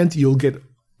Neverland. You'll get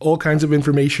all kinds of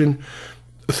information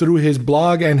through his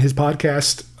blog and his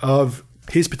podcast of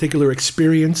his particular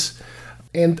experience.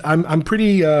 And I'm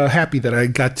pretty happy that I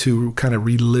got to kind of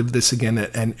relive this again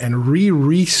and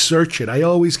research it. I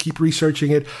always keep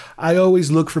researching it. I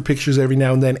always look for pictures every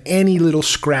now and then. Any little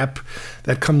scrap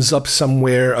that comes up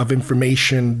somewhere of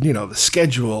information, the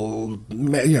schedule,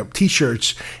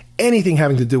 T-shirts, anything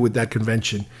having to do with that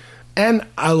convention. And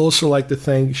I'd also like to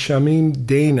thank Shamim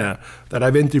Dana that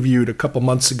I've interviewed a couple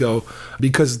months ago,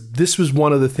 because this was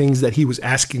one of the things that he was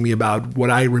asking me about, what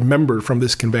I remember from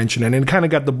this convention, and it kind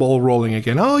of got the ball rolling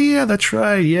again. Oh, yeah, that's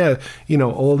right. Yeah.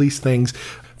 All these things,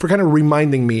 for kind of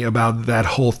reminding me about that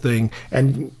whole thing.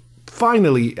 And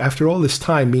finally, after all this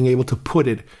time, being able to put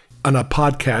it on a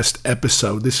podcast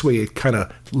episode. This way it kind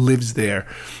of lives there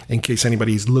in case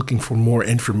anybody's looking for more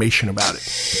information about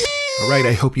it. All right,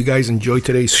 I hope you guys enjoyed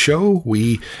today's show.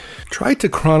 We tried to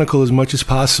chronicle as much as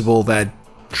possible that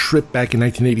trip back in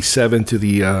 1987 to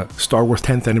the Star Wars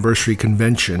 10th Anniversary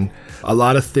Convention. A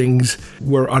lot of things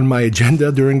were on my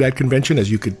agenda during that convention, as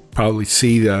you could probably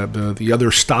see the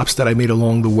other stops that I made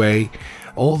along the way.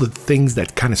 All the things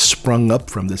that kind of sprung up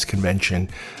from this convention,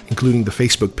 including the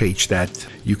Facebook page that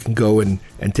you can go and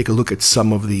take a look at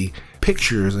some of the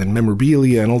pictures and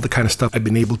memorabilia and all the kind of stuff I've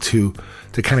been able to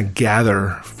kind of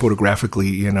gather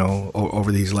photographically,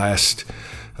 over these last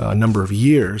number of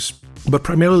years. But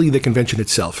primarily the convention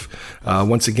itself.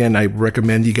 Once again, I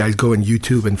recommend you guys go on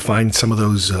YouTube and find some of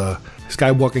those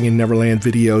Skywalking in Neverland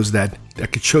videos that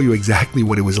could show you exactly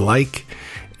what it was like.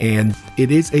 And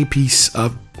it is a piece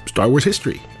of Star Wars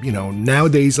history.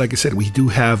 Nowadays, like I said, we do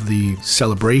have the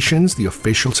celebrations, the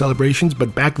official celebrations,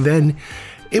 but back then,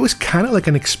 it was kind of like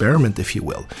an experiment, if you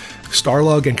will.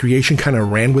 Starlog and Creation kind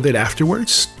of ran with it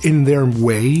afterwards in their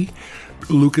way.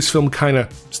 Lucasfilm kind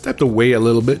of stepped away a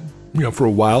little bit, for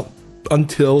a while,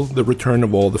 until the return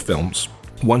of all the films.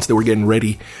 Once they were getting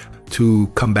ready to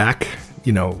come back,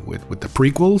 with the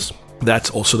prequels,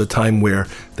 that's also the time where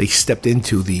they stepped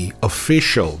into the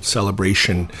official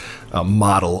celebration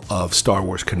model of Star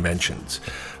Wars conventions.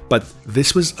 But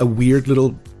this was a weird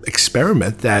little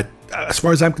experiment that, as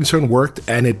far as I'm concerned, worked,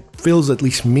 and it fills at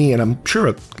least me, and I'm sure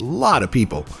a lot of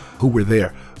people who were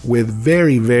there, with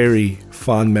very, very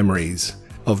fond memories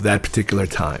of that particular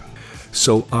time.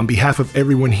 So on behalf of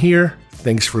everyone here,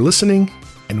 thanks for listening,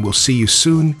 and we'll see you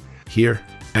soon here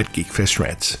at GeekFest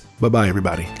Rants. Bye-bye,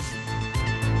 everybody.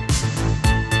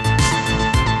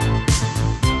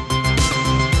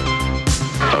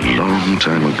 A long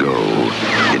time ago,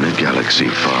 in a galaxy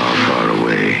far, far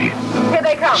away. Here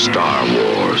they come. Star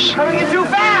Wars. Coming in too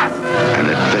fast. An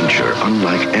adventure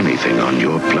unlike anything on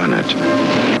your planet.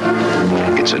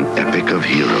 It's an epic of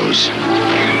heroes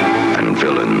and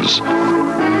villains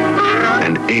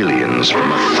and aliens from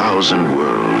 1,000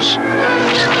 worlds.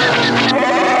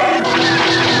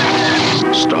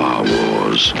 Star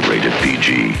Wars, rated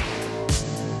PG.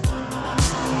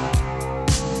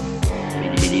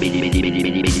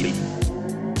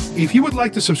 If you would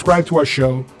like to subscribe to our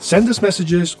show, send us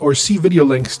messages, or see video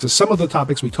links to some of the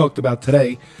topics we talked about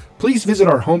today, please visit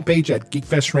our homepage at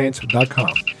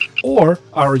geekfestrants.com or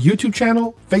our YouTube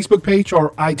channel, Facebook page,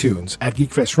 or iTunes at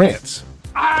GeekFest Rants.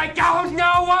 I don't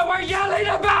know what we're yelling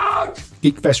about!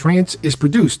 GeekFest Rants is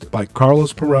produced by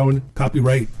Carlos Perone,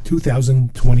 copyright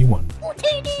 2021.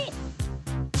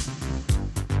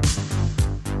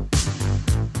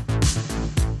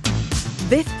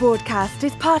 This broadcast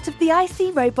is part of the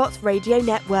IC Robots Radio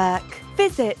Network.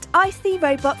 Visit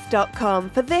icrobots.com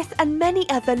for this and many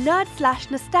other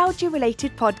nerd/nostalgia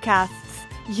related podcasts.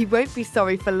 You won't be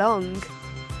sorry for long.